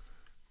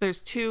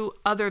 There's 2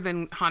 other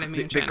than Haunted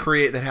Mansion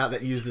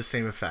that use the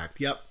same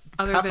effect. Yep.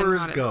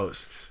 Pepper's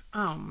Ghost.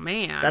 Oh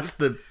man. That's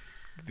the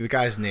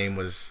guy's name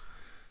was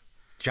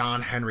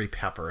John Henry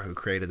Pepper, who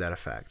created that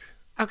effect.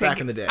 Okay. Back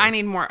in the day. I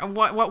need more.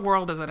 What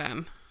world is it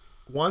in?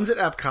 One's at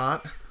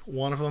Epcot.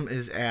 One of them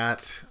is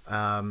at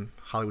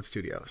Hollywood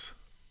Studios.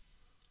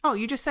 Oh,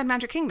 you just said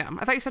Magic Kingdom.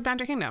 I thought you said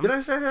Magic Kingdom. Did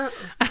I say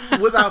that?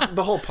 Without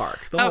the whole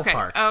park. The whole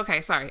park.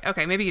 Okay, sorry.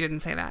 Okay, maybe you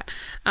didn't say that.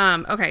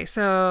 Okay,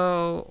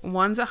 so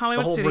one's at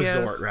Hollywood Studios. The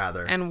whole resort,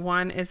 rather. And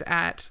one is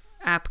at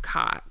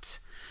Epcot.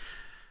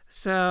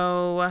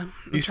 So,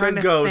 you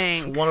said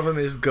Ghost. One of them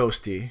is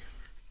Ghosty.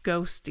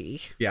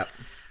 Ghosty. Yep.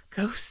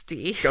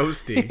 Ghosty.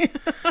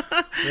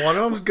 One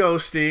of them's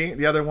Ghosty.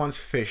 The other one's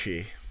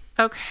Fishy.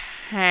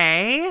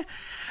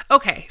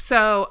 Okay,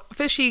 so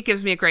Fishy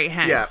gives me a great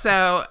hint. Yeah.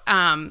 So,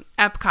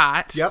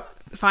 Epcot. Yep.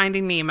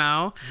 Finding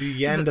Nemo.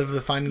 The end of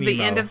the Finding Nemo.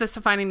 The end of the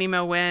Finding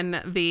Nemo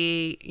when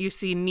you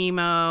see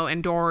Nemo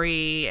and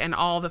Dory and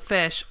all the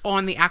fish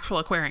on the actual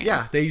aquarium.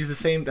 Yeah, they use the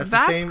same. That's the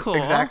same cool.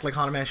 exact like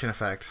Haunted Mansion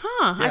effect.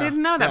 Huh? Yeah, I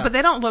didn't know that, but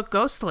they don't look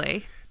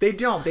ghostly. They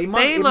don't. They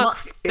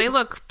must. They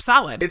look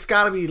solid. It's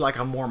got to be like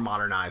a more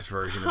modernized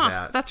version of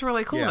that. That's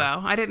really cool,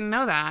 though. I didn't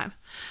know that.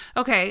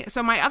 Okay,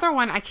 so my other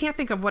one, I can't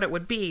think of what it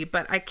would be,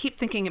 but I keep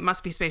thinking it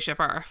must be Spaceship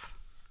Earth.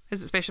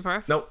 Is it Spaceship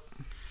Earth? Nope.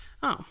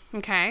 Oh,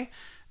 okay.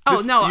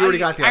 No, you already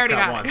got the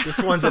Epcot one.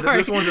 This one's at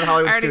Hollywood Studios.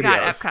 I already got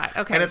Epcot.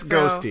 Okay, and it's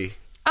Ghosty.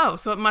 Oh,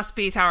 so it must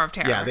be Tower of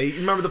Terror. Yeah, they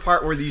remember the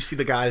part where you see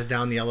the guys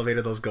down the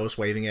elevator, those ghosts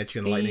waving at you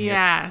and the lightning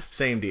hits?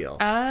 Same deal.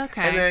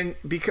 Okay. And then,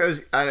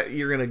 because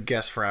you're going to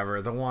guess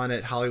forever, the one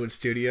at Hollywood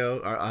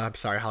Studios,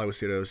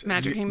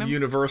 Magic Kingdom?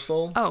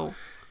 Universal. Oh.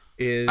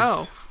 Is...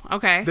 Oh,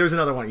 okay. There's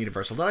another one at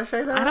Universal. Did I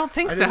say that? I don't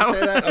think so. I didn't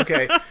say that?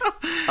 Okay.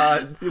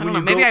 I don't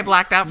know. Maybe I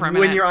blacked out for a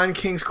minute. When you're on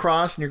King's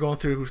Cross and you're going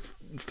through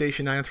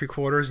Station 9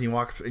 3/4 and you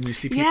walk and you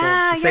see people,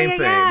 same thing.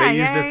 They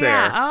used it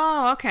there.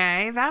 Oh,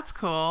 okay. That's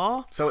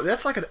cool. So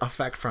that's like an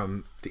effect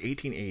from the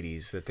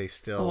 1880s that they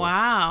still...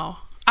 Wow.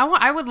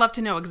 I would love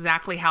to know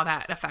exactly how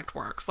that effect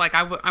works. Like,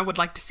 I would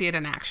like to see it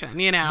in action,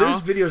 you know?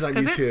 There's videos on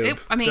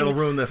YouTube that'll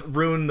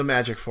ruin the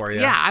magic for you.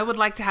 Yeah, I would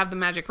like to have the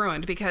magic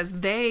ruined because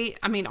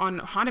on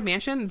Haunted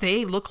Mansion,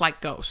 they look like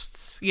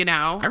ghosts, you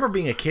know? I remember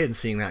being a kid and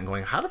seeing that and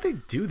going, how did they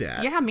do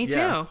that? Yeah, me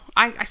too.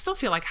 I still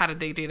feel like, how did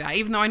they do that?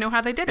 Even though I know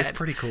how they did it. It's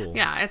pretty cool.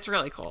 Yeah, it's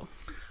really cool.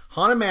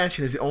 Haunted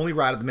Mansion is the only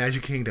ride at the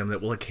Magic Kingdom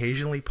that will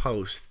occasionally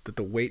post that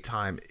the wait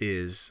time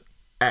is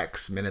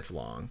X minutes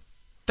long.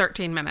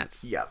 13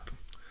 minutes. Yep.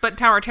 But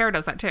Tower of Terror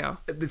does that too.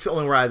 It's the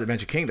only ride at the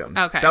Magic Kingdom.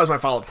 Okay. That was my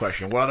follow-up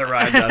question. What other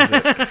ride does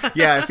it?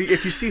 Yeah,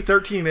 if you see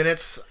 13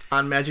 minutes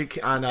on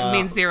it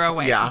means zero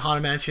wait. Yeah, on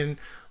Haunted Mansion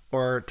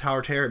or Tower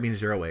of Terror, it means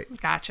zero wait.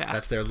 Gotcha.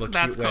 That's their little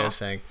cute way of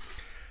saying.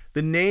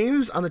 The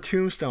names on the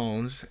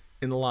tombstones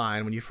in the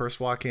line when you first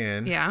walk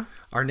in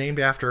are named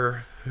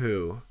after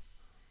who?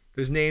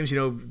 There's names,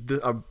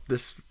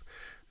 this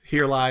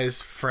Here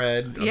Lies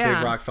Fred, a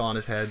big rock fell on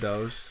his head,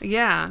 those.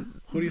 Yeah.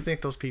 Who do you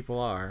think those people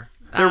are?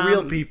 They're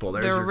real people.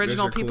 They're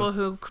original people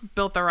who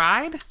built the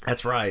ride?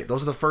 That's right.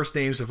 Those are the first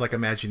names of like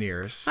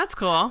Imagineers. That's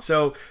cool.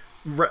 So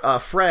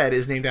Fred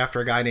is named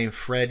after a guy named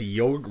Fred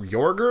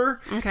Yorger.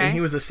 Okay. And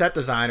he was the set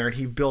designer and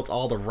he built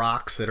all the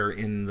rocks that are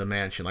in the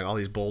mansion, like all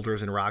these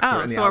boulders and rocks that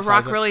are in the outside. So a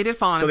rock really did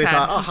fall on his head. So they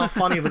thought, how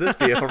funny would this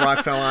be if a rock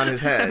fell on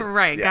his head?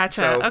 Right, gotcha.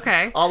 So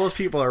okay. All those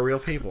people are real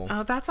people.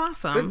 Oh, that's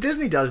awesome. But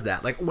Disney does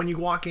that. Like when you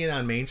walk in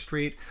on Main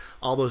Street,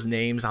 all those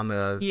names on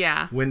the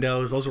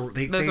windows, those are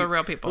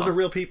real people. Those are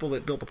real people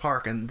that built the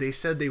park, and they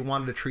said they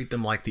wanted to treat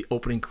them like the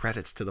opening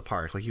credits to the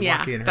park. Like you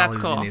walk in and all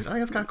these names. I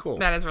think that's kind of cool.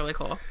 That is really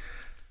cool.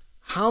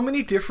 How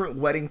many different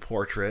wedding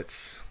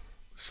portraits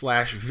 /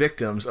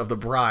 victims of the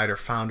bride are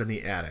found in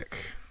the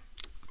attic?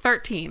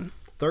 13.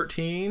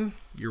 13?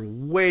 You're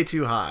way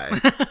too high.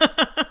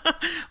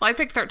 Well, I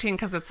picked 13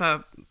 because it's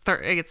a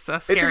scary it's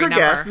a good number.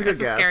 Guess.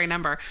 It's a scary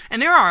number,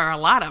 and there are a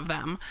lot of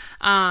them.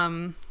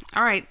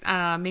 All right,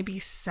 maybe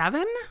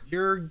 7.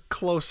 You're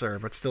closer,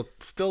 but still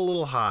a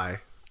little high.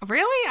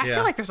 Really? I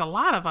feel like there's a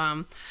lot of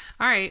them.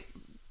 All right.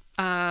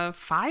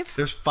 5?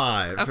 There's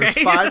 5. Okay.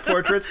 There's 5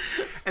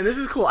 portraits. And this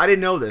is cool. I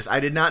didn't know this. I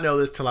did not know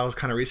this till I was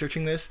kind of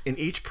researching this. In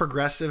each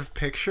progressive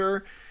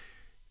picture,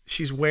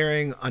 she's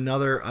wearing a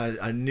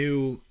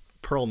new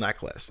pearl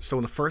necklace. So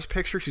in the first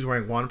picture, she's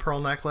wearing 1 pearl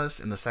necklace.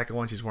 In the second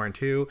one, she's wearing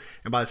 2.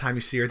 And by the time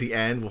you see her at the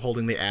end,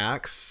 holding the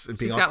axe and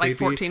being she's all got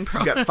creepy, like 14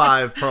 pearl. She's got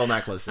 5 pearl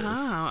necklaces.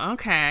 Oh,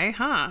 okay.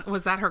 Huh.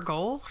 Was that her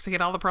goal? To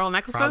get all the pearl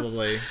necklaces?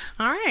 Probably.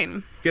 All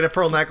right. Get a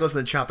pearl necklace and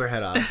then chop their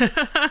head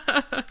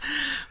off.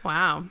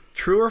 Wow.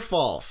 True or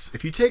false?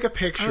 If you take a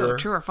picture... Oh,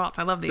 true or false.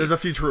 I love these. There's a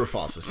few true or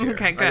falses here.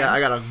 Okay, good. I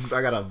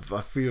got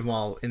a few of them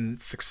all in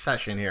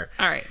succession here.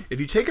 All right. If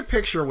you take a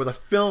picture with a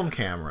film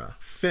camera,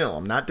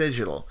 not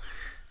digital,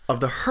 of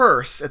the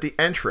hearse at the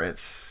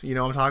entrance, you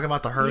know what I'm talking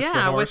about? The hearse, the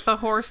horse? Yeah, with the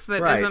horse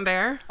that isn't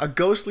there. A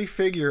ghostly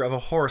figure of a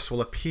horse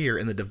will appear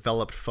in the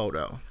developed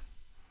photo.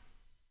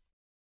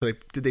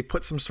 Did they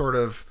put some sort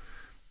of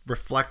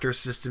reflector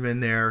system in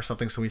there or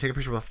something? So when you take a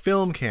picture with a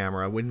film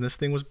camera, when this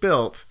thing was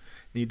built,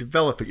 and you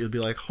develop it, you'll be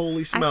like,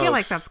 holy smokes. I feel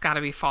like that's got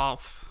to be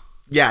false.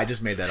 Yeah, I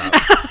just made that up.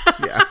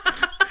 Yeah.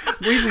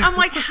 I'm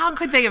like, how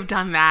could they have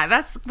done that?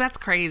 That's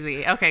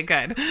crazy. Okay,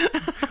 good.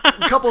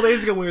 A couple of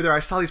days ago when we were there, I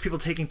saw these people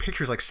taking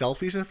pictures, like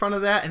selfies in front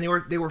of that, and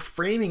they were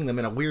framing them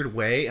in a weird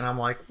way, and I'm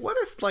like, what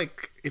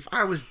if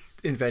I was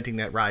inventing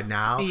that ride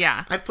now,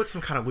 I'd put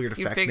some kind of weird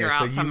effect in there,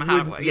 so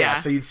you would,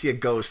 so you'd see a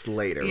ghost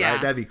later,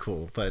 right? That'd be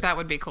cool. But that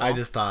would be cool. I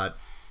just thought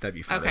that'd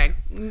be funny. Okay,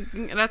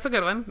 that's a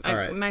good one. All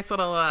right. Nice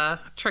little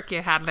trick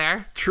you had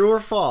there. True or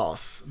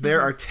false?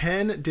 There are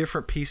 10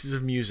 different pieces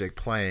of music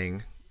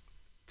playing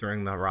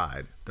during the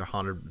ride, the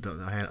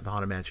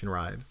Haunted Mansion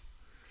ride.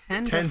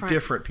 10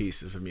 different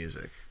pieces of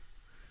music.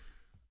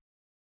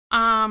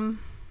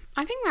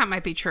 I think that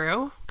might be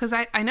true, because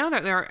I know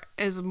that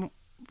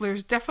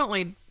there's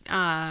definitely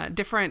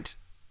different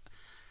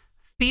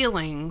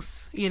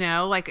feelings, you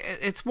know, like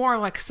it's more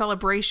like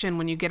celebration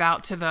when you get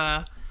out to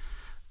the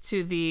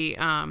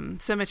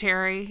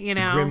cemetery, you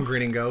know, grim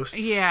grinning ghosts.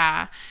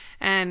 Yeah,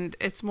 and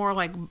it's more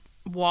like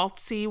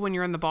waltzy when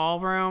you're in the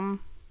ballroom.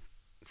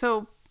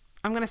 So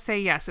I'm gonna say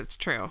yes, it's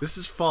true. This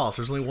is false.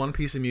 There's only one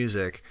piece of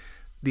music.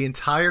 The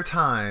entire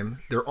time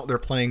they're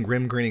playing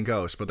Grim Grinning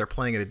Ghost, but they're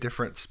playing it at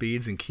different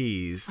speeds and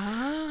keys.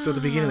 Oh. So at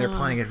the beginning they're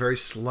playing it very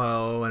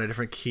slow and a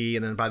different key,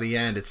 and then by the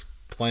end it's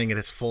playing at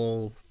its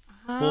full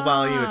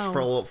volume, it's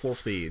full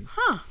speed.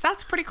 Huh,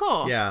 that's pretty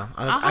cool. Yeah,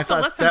 I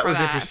thought that was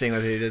interesting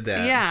that they did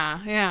that.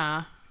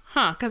 Yeah.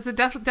 Huh, because it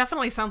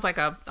definitely sounds like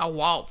a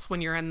waltz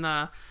when you're in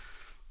the,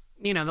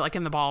 you know, like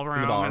in the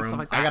ballroom. And stuff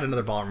like that. I got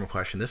another ballroom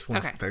question. This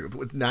one's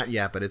not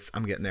yet, but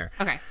I'm getting there.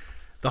 Okay.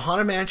 The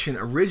Haunted Mansion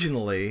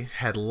originally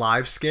had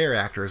live scare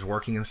actors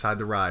working inside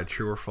the ride.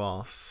 True or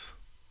false?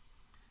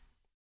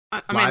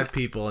 Live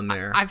people in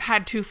there. I've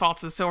had 2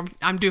 falses, so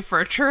I'm due for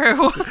a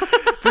true.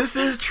 This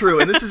is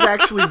true, and this is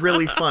actually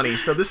really funny.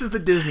 So this is the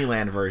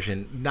Disneyland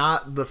version,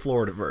 not the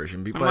Florida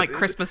version. I'm like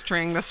Christmas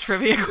treeing this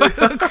trivia quiz.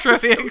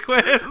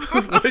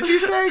 What did you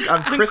say?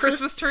 I'm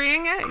Christmas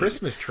treeing it?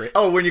 Christmas tree.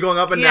 Oh, when you're going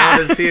up and down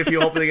to see if you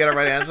hopefully get a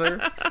right answer?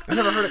 I've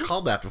never heard it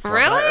called that before.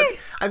 Really?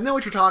 I know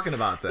what you're talking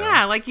about, though.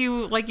 Yeah, like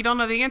you don't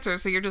know the answer,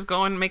 so you're just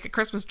going and make a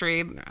Christmas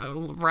tree,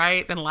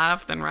 right, then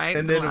left, then right,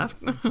 and then left.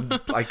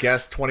 I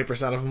guess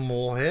 20% of them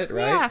will hit,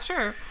 right? Yeah,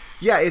 sure.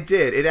 Yeah, it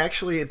did. It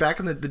actually,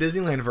 back in the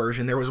Disneyland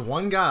version, there was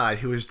one guy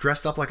who was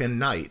dressed up like a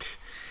knight,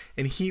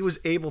 and he was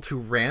able to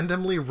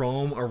randomly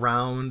roam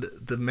around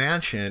the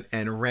mansion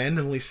and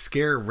randomly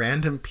scare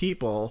random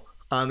people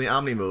on the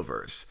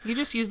Omnimovers. You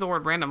just used the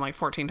word random like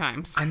 14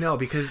 times. I know,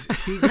 because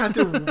he got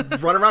to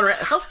run around.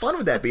 How fun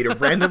would that be to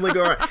randomly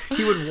go around?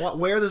 He would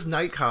wear this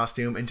knight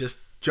costume and just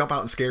jump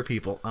out and scare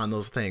people on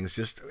those things,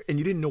 and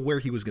you didn't know where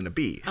he was going to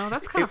be. Oh,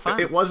 that's kind of fun.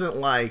 It wasn't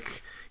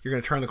like you're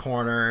going to turn the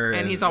corner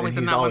and he's always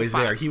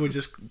there. He would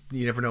just,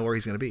 you never know where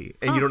he's going to be,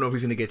 and you don't know if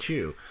he's going to get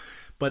you.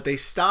 But they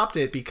stopped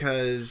it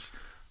because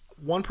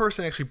one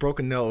person actually broke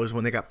a nose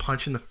when they got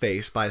punched in the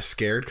face by a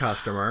scared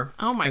customer.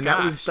 Oh my gosh. And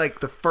that was like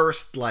the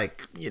first,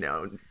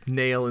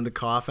 nail in the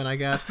coffin, I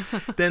guess.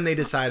 Then they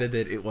decided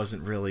that it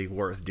wasn't really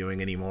worth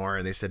doing anymore,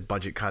 and they said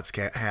budget cuts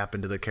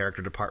happened to the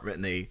character department,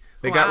 and they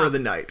got rid of the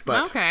knight.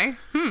 But okay.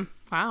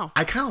 Wow.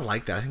 I kind of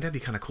like that. I think that'd be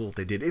kind of cool if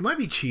they did. It might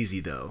be cheesy,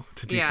 though,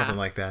 to do something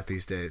like that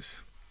these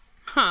days.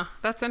 Huh.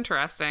 That's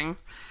interesting.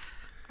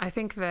 I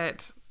think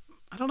that...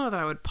 I don't know that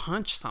I would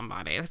punch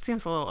somebody. That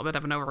seems a little bit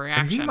of an overreaction.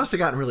 And he must have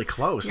gotten really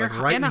close.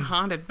 You're in a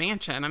haunted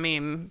mansion. I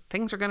mean,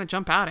 things are going to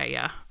jump out at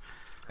you.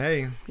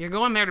 Hey. You're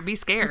going there to be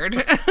scared.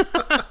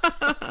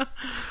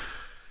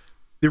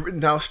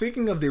 Now,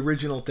 speaking of the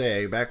original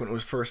day, back when it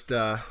was first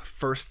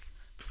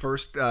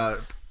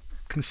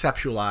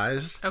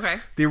conceptualized. Okay.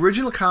 The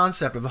original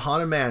concept of the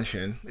Haunted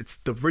Mansion,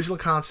 the original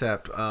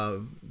concept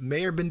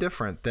may have been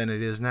different than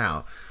it is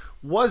now.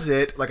 Was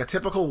it like a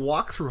typical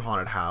walk-through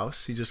haunted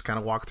house? You just kind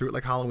of walk through it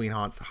like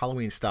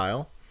Halloween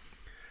style.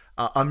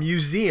 A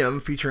museum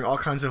featuring all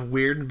kinds of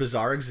weird and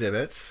bizarre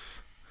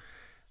exhibits.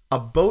 A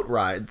boat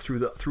ride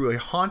through a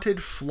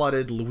haunted,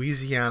 flooded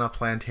Louisiana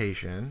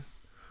plantation.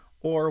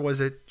 Or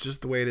was it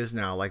just the way it is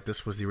now? Like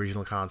this was the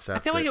original concept? I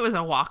feel like it was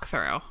a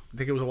walkthrough.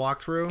 Think it was a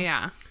walkthrough?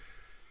 Yeah.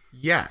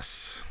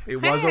 Yes,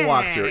 it was a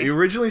walkthrough. It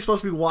originally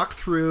supposed to be walked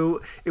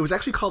through. It was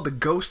actually called the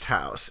Ghost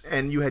House,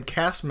 and you had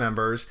cast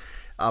members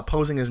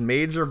posing as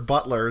maids or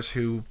butlers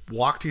who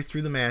walked you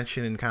through the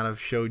mansion and kind of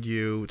took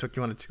you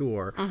on a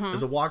tour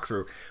as a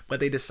walkthrough. But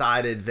they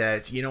decided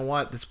that, you know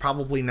what, it's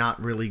probably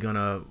not really going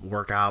to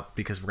work out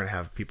because we're going to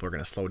have people are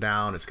going to slow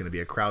down. It's going to be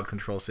a crowd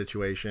control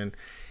situation.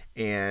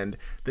 And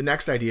the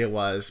next idea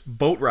was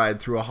boat ride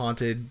through a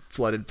haunted,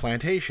 flooded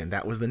plantation.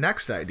 That was the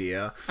next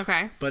idea.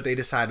 Okay. But they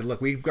decided, look,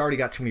 we've already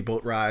got too many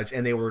boat rides,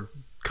 and they were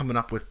coming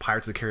up with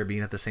Pirates of the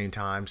Caribbean at the same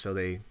time, so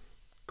they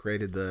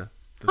created the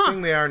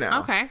thing they are now.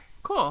 Okay,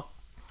 cool.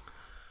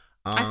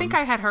 I think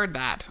I had heard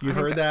that. You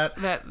heard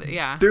that?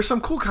 Yeah. There's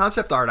some cool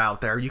concept art out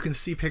there. You can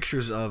see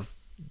pictures of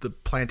the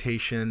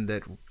plantation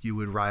that you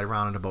would ride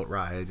around on a boat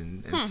ride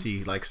and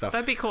see like stuff.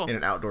 That'd be cool. In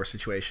an outdoor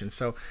situation.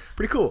 So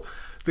pretty cool.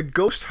 The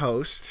ghost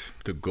host,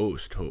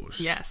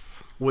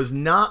 yes, was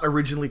not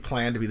originally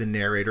planned to be the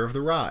narrator of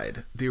the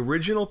ride. The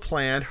original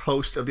planned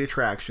host of the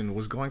attraction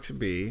was going to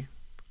be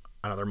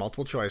another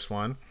multiple choice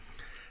one.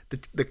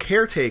 The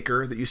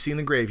caretaker that you see in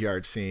the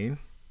graveyard scene.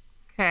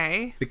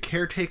 Okay. The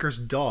caretaker's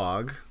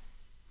dog.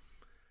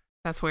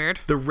 That's weird.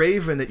 The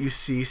raven that you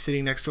see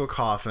sitting next to a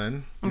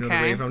coffin. You know the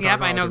raven I'm talking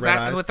about I know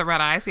exactly with the red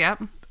eyes.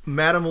 Yep.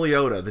 Madame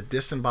Leota, the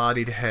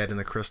disembodied head in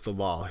the crystal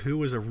ball. Who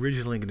was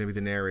originally going to be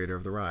the narrator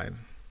of the ride?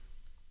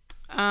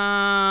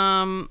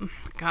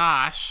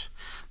 Gosh.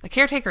 The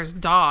caretaker's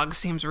dog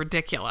seems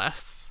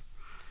ridiculous.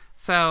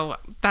 So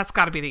that's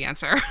got to be the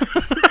answer.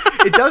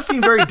 It does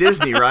seem very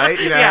Disney, right?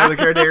 You know, Yeah. the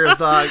caretaker's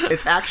dog.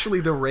 It's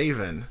actually the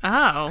Raven.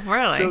 Oh,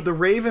 really? So the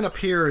Raven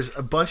appears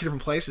a bunch of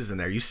different places in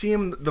there. You see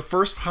him the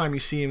first time you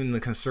see him in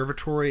the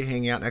conservatory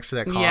hanging out next to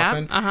that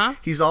coffin. Yeah,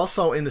 He's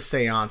also in the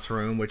seance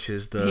room, which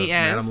is the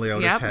Madame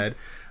Leota's head.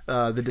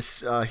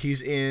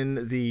 He's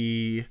in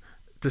the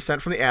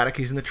Descent from the Attic,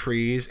 he's in the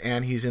trees,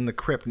 and he's in the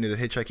crypt near the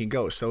hitchhiking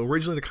ghost. So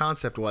originally the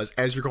concept was,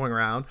 as you're going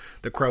around,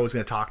 the crow is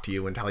going to talk to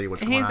you and tell you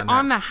what's going on next. He's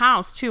on the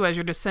house, too, as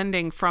you're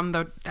descending from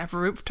the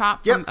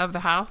rooftop of the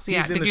house. Yeah,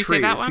 He's in did the you trees.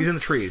 say that one? He's in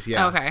the trees,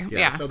 yeah. Okay,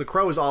 yeah. So the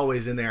crow is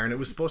always in there, and it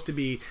was supposed to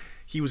be,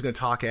 he was going to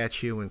talk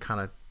at you and kind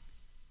of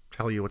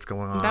tell you what's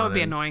going on. That would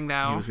be annoying,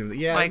 though. It'd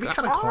be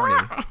kind of corny.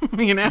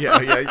 You know?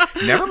 Yeah.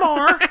 Never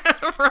more.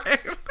 Right.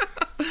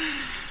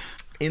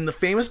 In the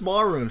famous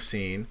ballroom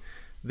scene,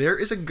 there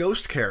is a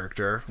ghost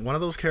character. One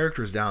of those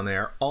characters down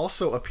there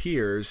also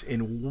appears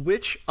in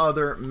which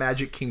other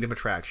Magic Kingdom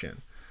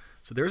attraction?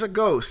 So there's a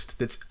ghost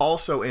that's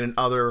also in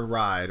another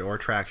ride or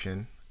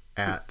attraction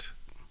at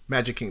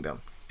Magic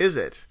Kingdom. Is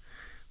it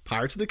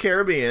Pirates of the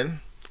Caribbean,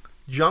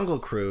 Jungle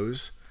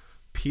Cruise,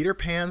 Peter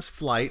Pan's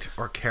Flight,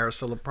 or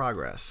Carousel of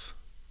Progress?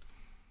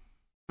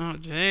 Oh,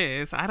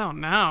 jeez. I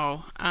don't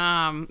know.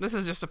 This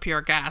is just a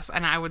pure guess.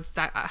 And I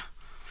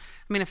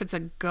mean, if it's a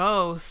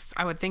ghost,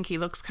 I would think he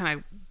looks kind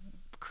of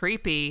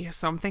creepy,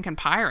 so I'm thinking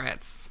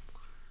Pirates.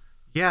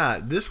 Yeah,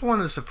 this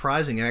one is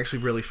surprising and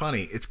actually really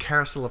funny. It's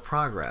Carousel of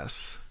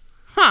Progress.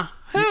 Huh.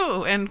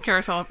 Who in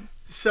Carousel?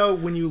 So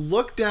when you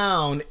look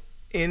down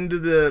into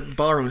the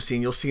ballroom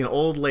scene, you'll see an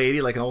old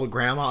lady, like an old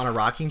grandma on a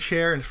rocking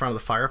chair in front of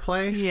the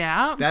fireplace.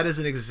 Yeah. That is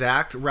an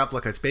exact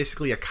replica. It's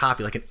basically a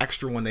copy, like an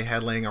extra one they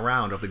had laying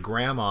around of the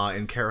grandma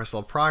in Carousel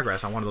of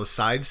Progress on one of those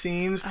side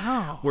scenes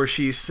where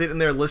she's sitting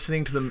there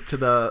listening to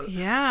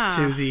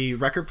the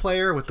record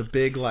player with the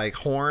big like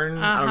horn.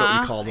 I don't know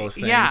what you call those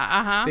things.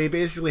 Yeah, They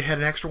basically had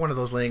an extra one of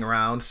those laying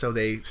around, so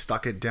they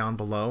stuck it down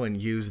below and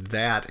used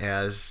that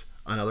as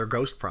another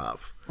ghost prop.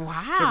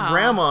 Wow. So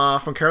Grandma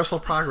from Carousel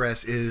of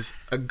Progress is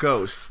a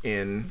ghost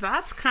in...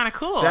 That's kind of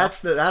cool.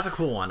 That's a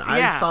cool one.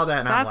 I saw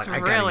that and I'm like,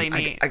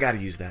 I got to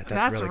use that.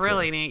 That's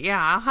really cool. neat.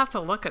 Yeah, I'll have to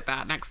look at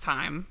that next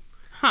time.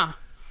 Huh.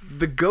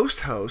 The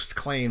ghost host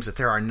claims that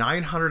there are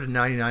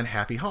 999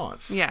 happy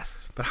haunts.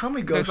 Yes. But how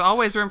many ghosts... There's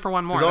always room for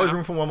one more. There's always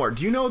room for one more.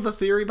 Do you know the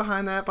theory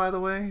behind that, by the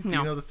way? Do No.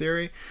 you know the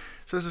theory?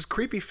 So there's this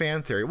creepy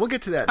fan theory. We'll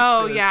get to that.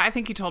 Oh, yeah, I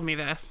think you told me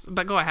this,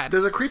 but go ahead.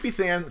 There's a creepy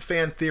fan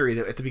theory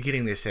that at the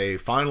beginning they say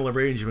final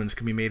arrangements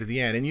can be made at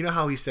the end. And you know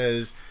how he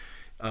says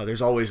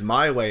there's always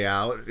my way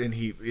out, and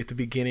he at the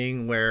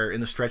beginning where in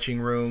the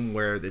stretching room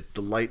where the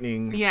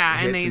lightning hits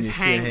and you he's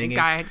see it hanging.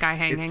 guy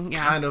hanging. It's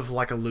kind of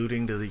like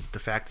alluding to the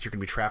fact that you're going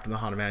to be trapped in the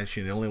Haunted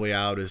Mansion. The only way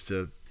out is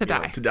to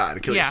die, to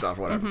kill yourself,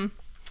 or whatever. Mm-hmm.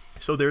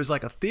 So there's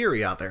like a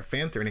theory out there,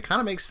 fan theory, and it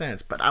kind of makes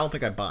sense, but I don't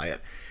think I buy it.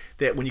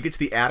 That when you get to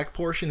the attic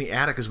portion, the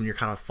attic is when you're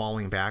kind of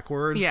falling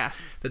backwards.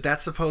 Yes.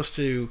 That's supposed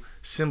to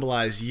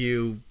symbolize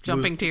you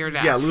jumping to your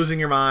death. Yeah, losing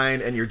your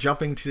mind and you're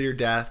jumping to your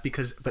death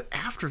but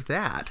after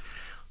that,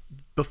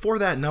 before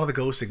that, none of the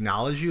ghosts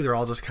acknowledge you. They're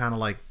all just kind of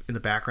like in the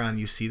background and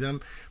you see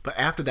them. But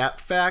after that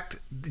fact,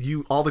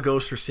 all the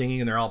ghosts are singing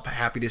and they're all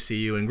happy to see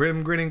you and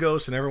grinning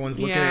ghosts and everyone's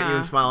looking at you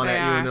and smiling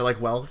at you and they're like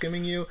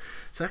welcoming you.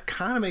 So that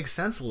kind of makes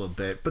sense a little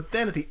bit. But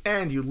then at the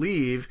end, you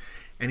leave.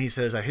 And he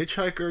says, a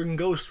hitchhiker and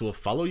ghost will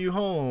follow you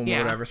home or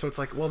whatever. So it's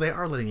like, well, they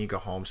are letting you go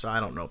home. So I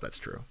don't know if that's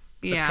true.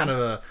 Yeah. It's kind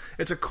of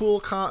it's a cool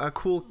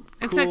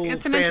it's an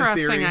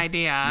interesting theory.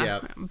 idea.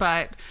 Yeah.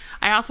 But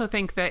I also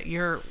think that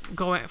you're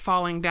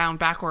falling down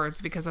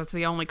backwards because that's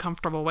the only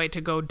comfortable way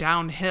to go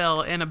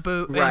downhill in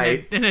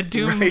a in a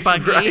doom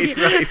buggy.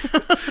 Right.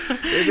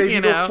 If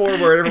you go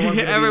forward,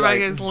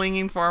 everybody is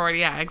leaning forward.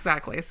 Yeah,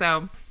 exactly.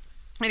 So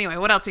anyway,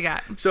 what else you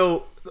got?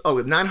 So,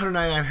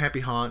 999 happy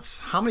haunts.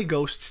 How many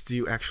ghosts do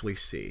you actually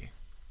see?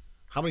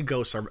 How many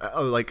ghosts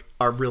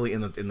are really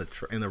in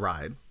the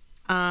ride?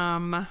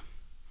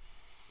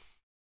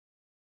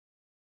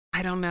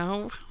 I don't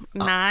know.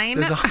 9?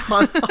 There's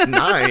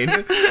 9.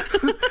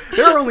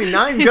 There are only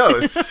 9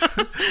 ghosts.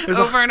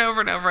 Over and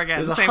over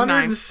again. There's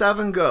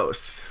 107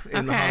 ghosts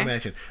in the Haunted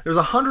Mansion. There's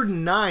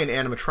 109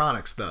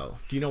 animatronics, though.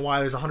 Do you know why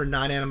there's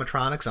 109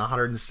 animatronics and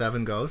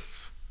 107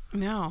 ghosts?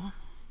 No.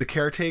 The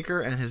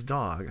caretaker and his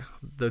dog.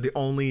 They're the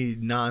only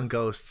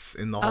non-ghosts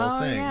in the whole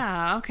thing. Oh,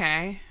 yeah.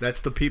 Okay. That's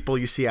the people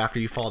you see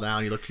after you fall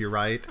down. You look to your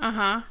right.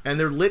 Uh-huh. And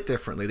they're lit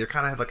differently. They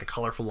kind of have like a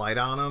colorful light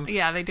on them.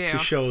 Yeah, they do. To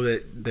show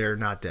that they're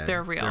not dead.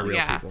 They're real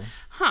people.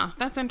 Huh.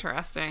 That's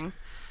interesting.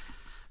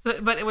 So,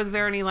 but was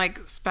there any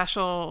like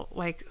special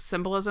like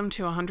symbolism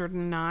to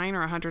 109 or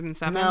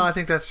 107? No, I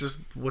think that's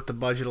just what the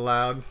budget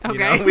allowed.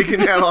 Okay. We can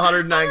have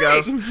 109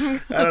 ghosts.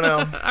 I don't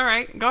know. All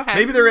right, go ahead.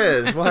 Maybe there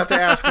is. We'll have to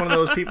ask one of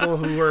those people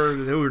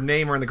who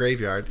name are in the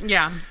graveyard.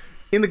 Yeah.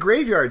 In the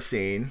graveyard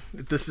scene,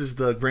 this is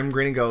the Grim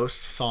Grinning Ghost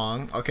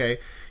song. Okay,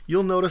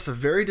 you'll notice a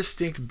very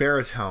distinct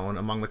baritone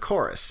among the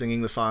chorus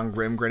singing the song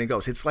Grim Grinning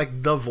Ghost. It's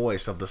like the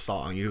voice of the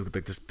song. You know,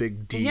 like this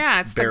big, deep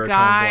it's baritone the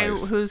guy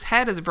voice. Whose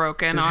head is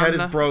broken. His head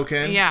is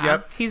broken. Yeah,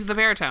 yep. He's the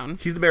baritone.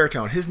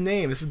 His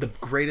name, this is the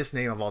greatest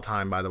name of all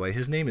time, by the way.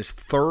 His name is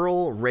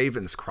Thurl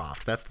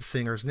Ravenscroft. That's the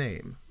singer's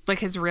name. Like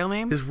his real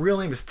name? His real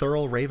name is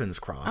Thurl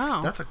Ravenscroft.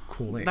 Oh. That's a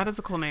cool name. That is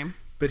a cool name.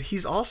 But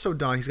he's got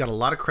a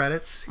lot of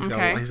credits.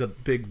 He's a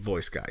big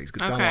voice guy. He's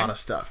done a lot of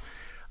stuff.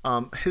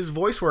 His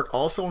voice work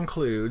also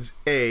includes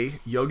A,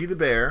 Yogi the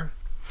Bear,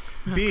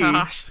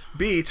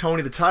 B,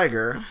 Tony the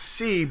Tiger,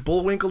 C,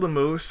 Bullwinkle the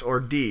Moose, or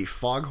D,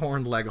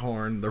 Foghorn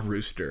Leghorn the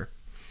Rooster.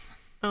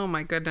 Oh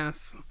my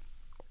goodness.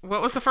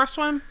 What was the first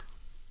one?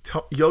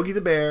 Yogi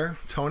the Bear,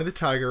 Tony the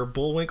Tiger,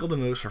 Bullwinkle the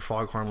Moose, or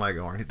Foghorn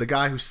Leghorn. The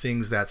guy who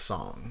sings that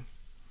song.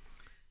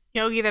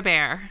 Yogi the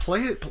Bear.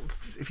 Play it.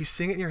 If you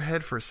sing it in your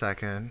head for a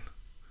second,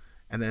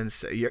 and then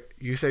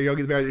you say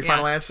Yogi the Bear, your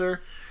final answer.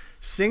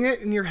 Sing it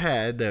in your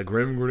head,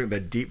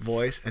 the deep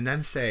voice, and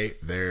then say,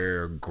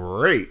 "They're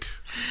great."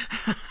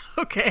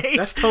 Okay.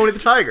 That's Tony the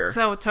Tiger.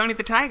 So Tony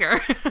the Tiger.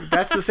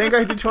 That's the same guy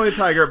who did Tony the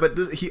Tiger, but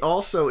he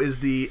also is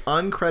the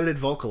uncredited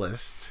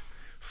vocalist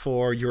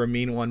for "You're a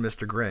Mean One,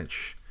 Mr.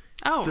 Grinch."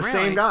 Oh, it's the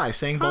same guy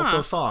sang both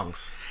those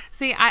songs.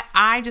 See,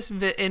 I just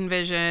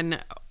envision,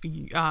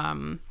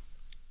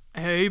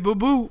 hey,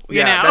 boo-boo, you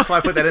know? That's why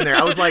I put that in there.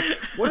 I was like,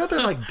 what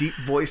other like deep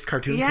voiced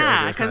cartoon characters?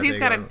 Yeah, because he's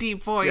got a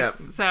deep voice. Yep.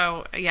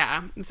 So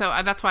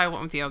that's why I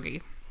went with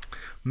Yogi.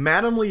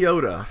 Madame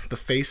Leota, the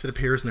face that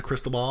appears in the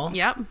crystal ball.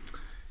 Yep.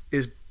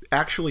 Is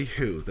actually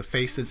who? The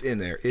face that's in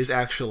there is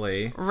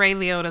actually Ray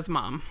Liotta's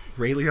mom.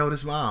 Ray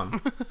Liotta's mom.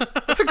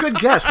 That's a good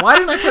guess. Why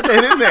didn't I put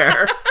that in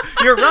there?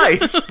 You're right.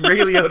 Ray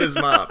Liotta's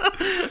mom.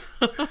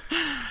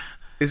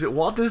 Is it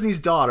Walt Disney's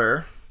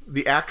daughter,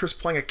 the actress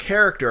playing a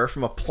character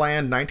from a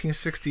planned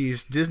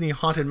 1960s Disney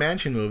Haunted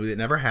Mansion movie that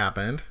never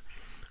happened,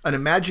 an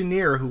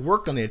Imagineer who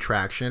worked on the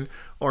attraction,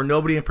 or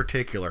nobody in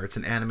particular? It's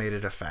an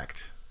animated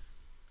effect.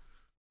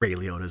 Ray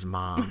Liotta's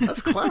mom.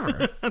 That's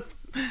clever.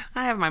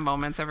 I have my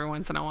moments every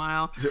once in a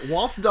while. Is it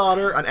Walt's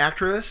daughter, an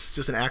actress,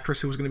 just an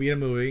actress who was going to be in a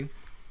movie,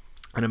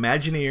 an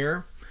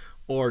Imagineer,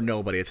 or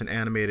nobody? It's an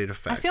animated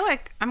effect. I feel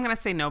like I'm going to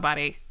say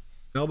nobody.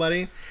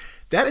 Nobody?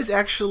 That is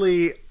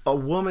actually a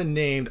woman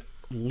named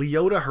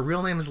Leota. Her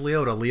real name is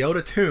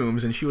Leota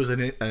Toombs, and she was a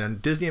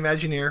Disney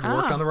Imagineer who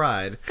worked on the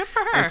ride. Good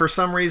for her. And for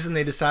some reason,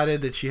 they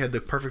decided that she had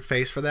the perfect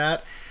face for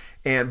that.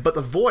 But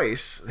the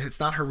voice,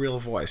 it's not her real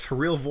voice. Her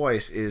real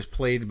voice is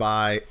played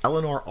by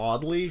Eleanor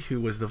Audley,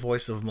 who was the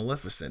voice of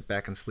Maleficent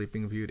back in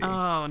Sleeping Beauty.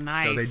 Oh,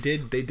 nice. So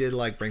they did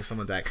like bring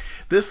someone back.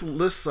 This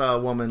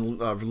woman,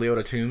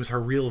 Leota Toombs, her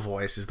real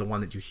voice is the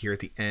one that you hear at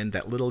the end.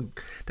 That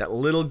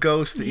little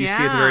ghost that you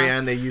see at the very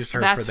end. They used her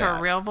for that. That's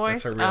her real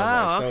voice. That's her real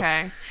voice.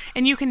 Okay.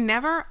 And you can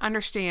never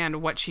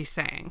understand what she's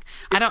saying.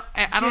 I don't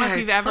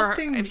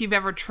know if you've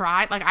ever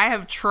tried. Like, I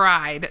have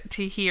tried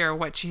to hear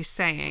what she's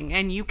saying,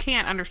 and you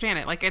can't understand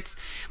it. Like,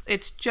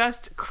 it's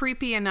just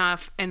creepy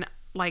enough and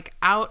like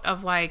out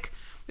of like,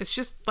 it's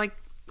just like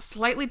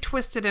slightly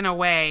twisted in a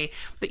way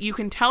that you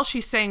can tell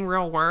she's saying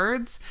real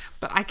words,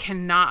 but I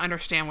cannot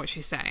understand what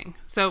she's saying.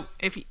 So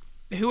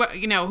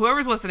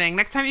whoever's listening,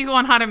 next time you go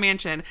on Haunted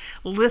Mansion,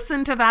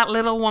 listen to that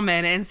little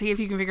woman and see if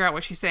you can figure out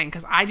what she's saying,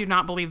 because I do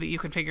not believe that you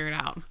can figure it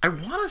out. I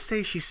want to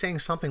say she's saying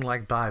something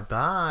like bye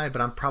bye,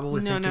 but I'm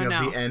probably thinking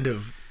of the end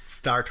of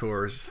Star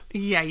Tours.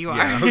 Yeah, you are.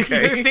 Yeah,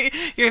 okay.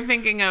 You're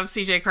thinking of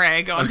CJ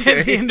Craig on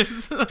the end of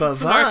Star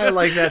Tours. Bye-bye,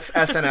 like that's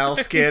SNL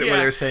skit where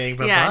they're saying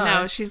bye-bye.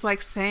 Yeah, no, she's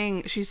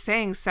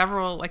saying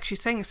several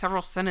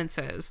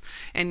sentences,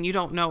 and you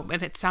don't know,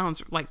 and it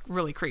sounds like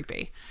really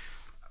creepy.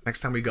 Next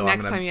time we go,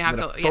 I'm going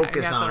to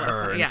focus on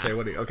her and say,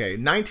 okay,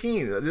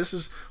 19.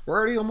 We're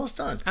already almost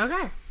done.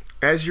 Okay.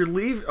 As you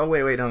leave... Oh,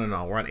 wait,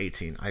 no. We're on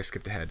 18. I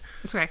skipped ahead.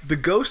 That's okay. The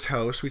ghost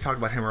host, we talked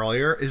about him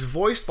earlier, is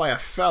voiced by a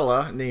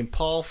fella named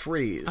Paul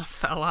Frees. A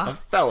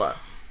fella.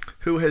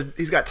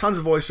 He's got tons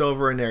of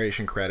voiceover and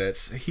narration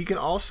credits.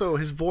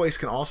 His voice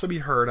can also be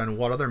heard on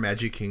what other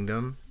Magic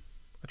Kingdom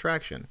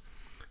attraction?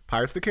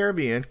 Pirates of the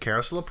Caribbean,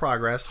 Carousel of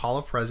Progress, Hall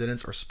of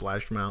Presidents, or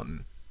Splash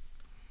Mountain?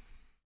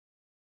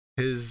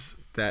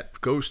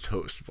 That ghost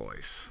host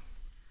voice.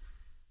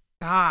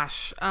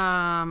 Gosh,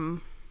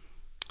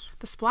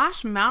 the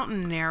Splash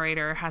Mountain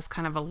narrator has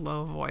kind of a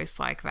low voice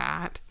like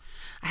that.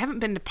 I haven't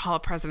been to Hall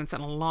of Presidents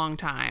in a long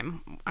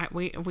time.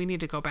 We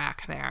need to go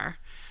back there.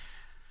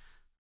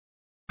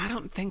 I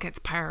don't think it's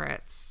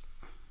Pirates.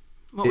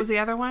 What was the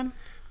other one?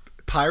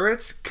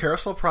 Pirates,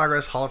 Carousel of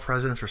Progress, Hall of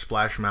Presidents, or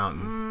Splash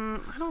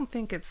Mountain? I don't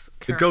think it's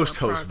the ghost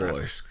host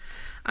voice.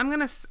 I'm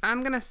gonna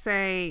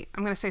say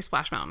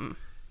Splash Mountain.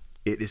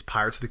 It is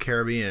Pirates of the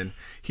Caribbean.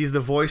 He's the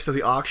voice of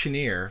the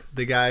auctioneer,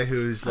 the guy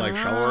who's like,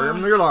 show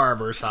him your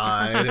larboard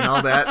side and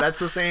all that. That's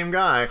the same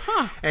guy.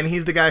 Huh. And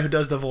he's the guy who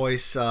does the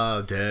voice,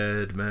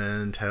 dead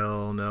men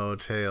tell no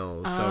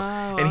tales.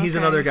 And he's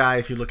another guy,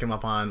 if you look him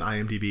up on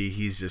IMDb,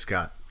 he's just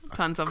got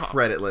tons of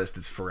credit list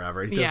that's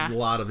forever. He does a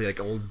lot of like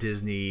old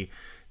Disney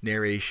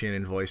narration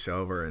and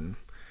voiceover. And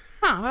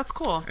that's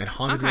cool. And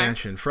Haunted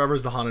Mansion. Forever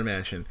is the Haunted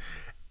Mansion.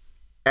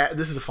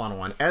 This is a fun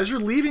one. As you're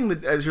leaving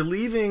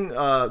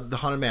the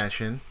Haunted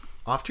Mansion,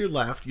 off to your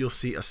left, you'll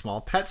see a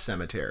small pet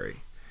cemetery.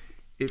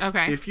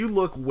 If you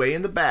look way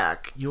in the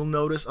back, you'll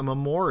notice a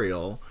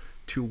memorial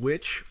to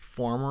which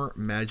former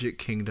Magic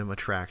Kingdom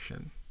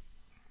attraction?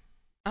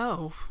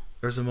 Oh.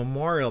 There's a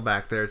memorial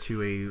back there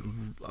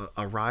to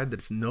a ride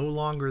that's no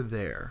longer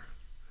there.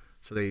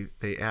 So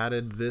they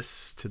added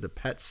this to the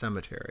pet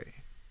cemetery.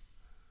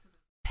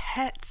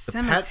 Pet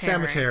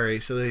cemetery.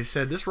 So they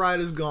said this ride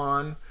is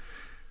gone.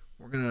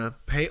 We're gonna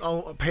pay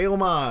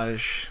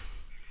homage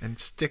and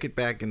stick it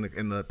back in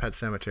the pet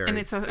cemetery. And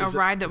it's a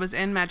ride that was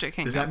in Magic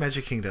Kingdom. Is that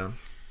Magic Kingdom?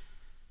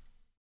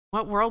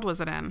 What world was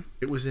it in?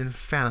 It was in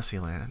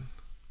Fantasyland.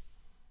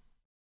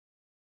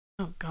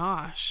 Oh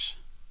gosh.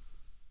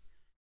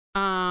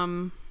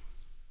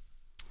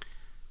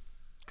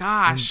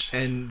 Gosh.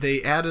 And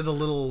they added a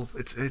little.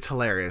 It's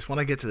hilarious. When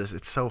I get to this,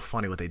 it's so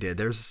funny what they did.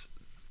 This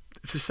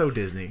is so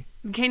Disney.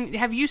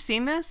 Have you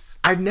seen this?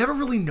 I've never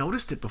really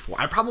noticed it before.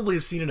 I probably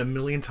have seen it a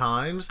million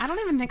times. I don't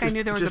even think I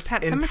knew there was a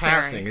pet cemetery. In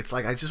passing. It's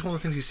like it's just one of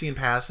those things you see in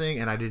passing,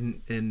 and I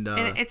didn't. And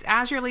it's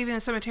as you're leaving the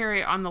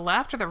cemetery on the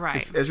left or the right?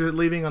 It's as you're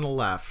leaving on the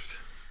left.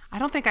 I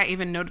don't think I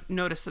even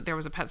noticed that there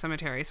was a pet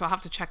cemetery, so I'll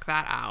have to check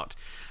that out.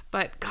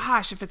 But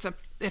gosh, if it's a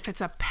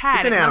pet,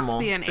 it's an animal. Must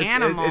be an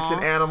animal. It's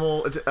an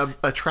animal. It's an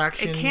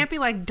attraction. It can't be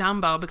like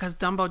Dumbo because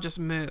Dumbo just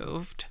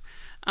moved.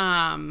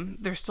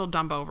 There's still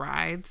Dumbo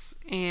rides,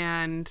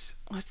 and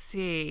let's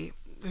see.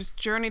 There's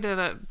Journey to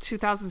the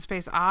 2000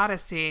 Space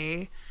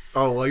Odyssey.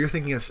 Oh, well, you're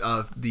thinking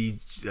of the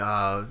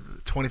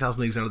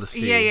 20,000 Leagues Under the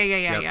Sea.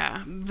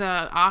 Yeah.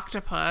 The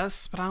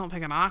octopus, but I don't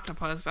think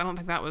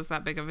that was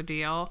that big of a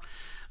deal.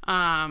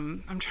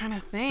 I'm trying to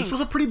think. This was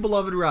a pretty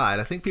beloved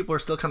ride. I think people are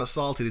still kind of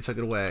salty they took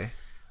it away.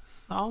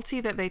 Salty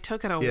that they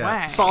took it away?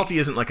 Yeah. Salty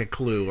isn't like a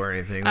clue or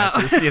anything. That's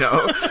just,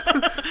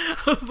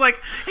 I was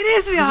like, it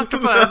is the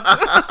octopus.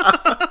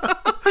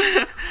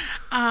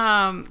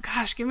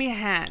 Gosh, give me a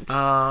hint.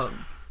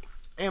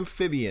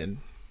 Amphibian.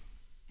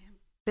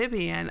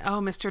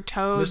 Oh, Mr.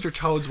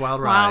 Toad's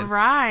Wild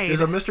Ride.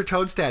 There's a Mr.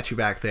 Toad statue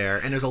back there,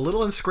 and there's a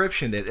little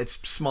inscription that it's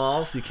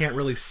small, so you can't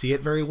really see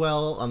it very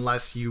well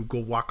unless you go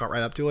walk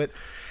right up to it,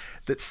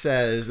 that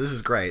says, this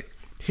is great,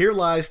 "Here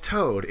lies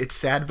Toad. It's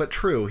sad but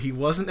true. He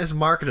wasn't as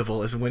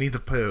marketable as Winnie the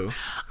Pooh."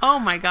 Oh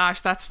my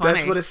gosh, that's funny.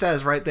 That's what it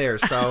says right there.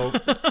 So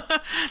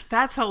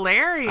that's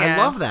hilarious. I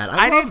love that.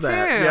 I love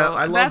that. Too. Yeah,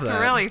 I love that.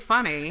 That's really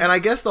funny. And I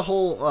guess the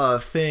whole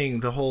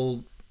thing, the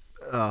whole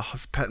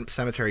pet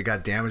cemetery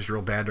got damaged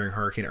real bad during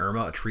Hurricane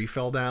Irma. A tree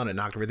fell down and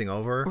knocked everything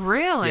over.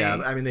 Really?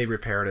 Yeah, I mean, they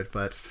repaired it,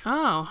 but...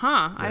 Oh,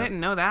 huh. Yeah. I didn't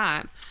know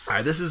that. All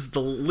right, this is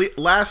the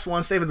last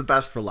one, saving the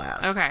best for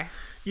last. Okay.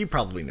 You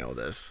probably know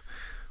this.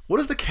 What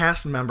does the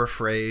cast member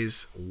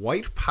phrase,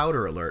 "white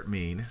powder alert,"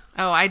 mean?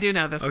 Oh, I do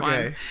know this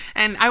one.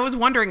 And I was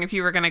wondering if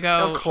you were going to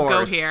go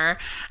here.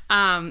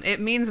 It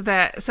means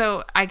that...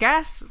 So, I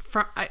guess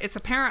it's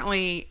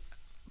apparently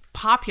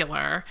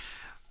popular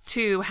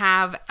to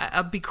have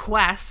a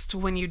bequest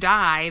when you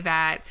die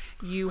that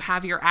you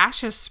have your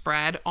ashes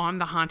spread on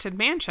the Haunted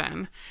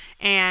Mansion.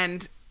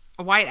 And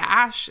white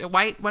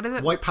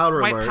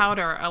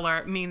powder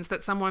alert means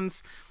that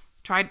someone's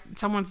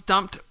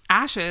dumped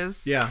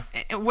ashes. Yeah.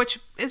 Which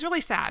is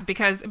really sad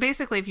because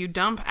basically if you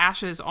dump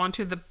ashes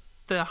onto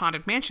the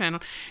Haunted Mansion,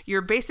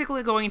 you're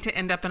basically going to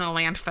end up in a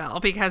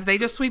landfill because they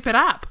just sweep it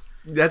up.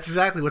 That's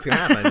exactly what's going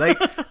to happen. Like,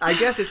 I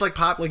guess it's like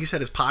you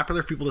said, it's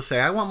popular for people to say,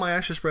 "I want my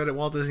ashes spread at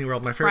Walt Disney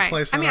World, my favorite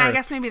place on earth." I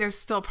guess maybe there's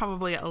still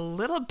probably a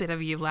little bit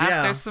of you left.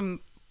 Yeah. There's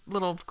some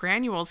little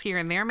granules here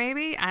and there,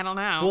 maybe. I don't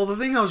know. Well, the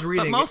thing I was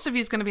reading... But most of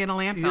you is going to be in a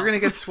landfill. You're going to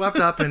get swept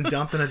up and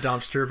dumped in a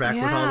dumpster back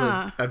with all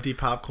the empty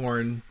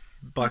popcorn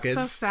buckets.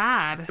 That's so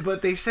sad.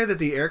 But they say that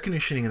the air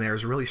conditioning in there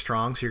is really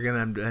strong, so you're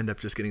going to end up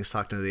just getting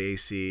sucked into the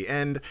AC.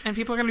 And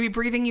people are going to be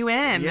breathing you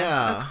in.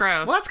 Yeah. That's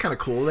gross. Well, that's kind of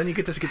cool. Then you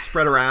get to get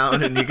spread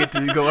around and you get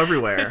to go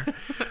everywhere.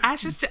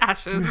 Ashes to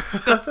ashes,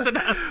 dust to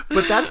dust.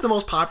 But that's the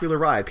most popular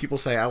ride. People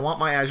say, "I want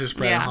my ashes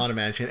spread in Haunted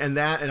Mansion." And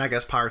I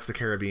guess Pirates of the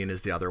Caribbean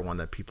is the other one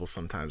that people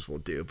sometimes will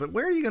do. But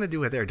where are you going to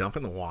do it there? Dump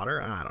in the water?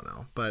 I don't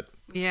know. But...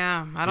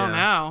 Yeah, I don't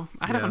know.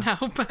 I don't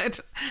know, but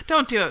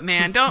don't do it,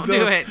 man. Don't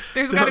do it.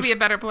 There's got to be a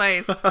better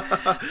place.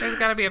 There's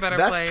got to be a better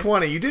place. That's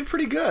 20. You did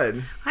pretty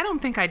good. I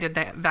don't think I did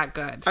that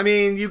good. I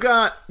mean, you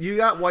got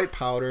white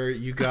powder.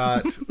 You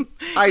got...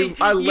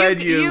 I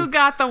led you... You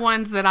got the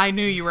ones that I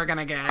knew you were going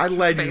to get. I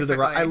led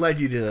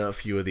you to a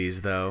few of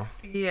these, though.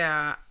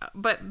 Yeah,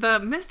 but the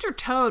Mr.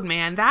 Toad,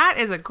 man,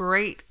 that's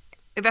great.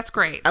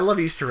 I love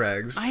Easter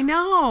eggs. I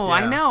know.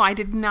 I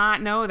did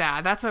not know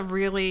that. That's a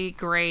really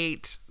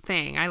great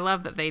thing. I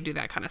love that they do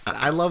that kind of stuff.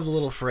 I love the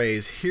little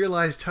phrase, "Here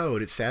lies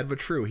Toad. It's sad but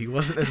true. He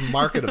wasn't as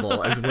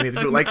marketable as Winnie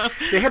the Pooh." Like,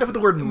 they had to put the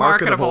word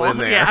marketable in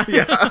there.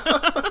 Yeah.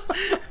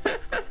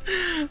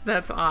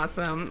 That's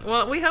awesome.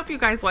 Well, we hope you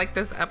guys liked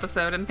this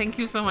episode, and thank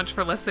you so much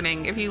for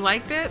listening. If you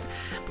liked it,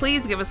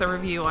 please give us a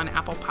review on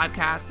Apple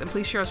Podcasts, and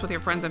please share us with your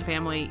friends and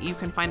family. You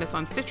can find us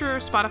on Stitcher,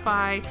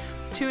 Spotify,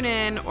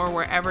 TuneIn, or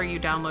wherever you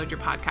download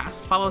your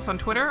podcasts. Follow us on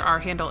Twitter. Our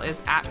handle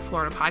is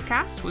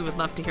 @FloridaPodcast. We would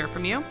love to hear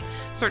from you.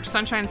 Search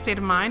Sunshine State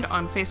of Mind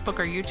on Facebook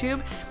or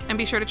YouTube, and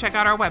be sure to check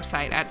out our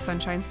website at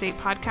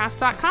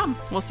sunshinestatepodcast.com.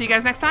 We'll see you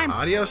guys next time.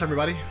 Adios,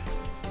 everybody.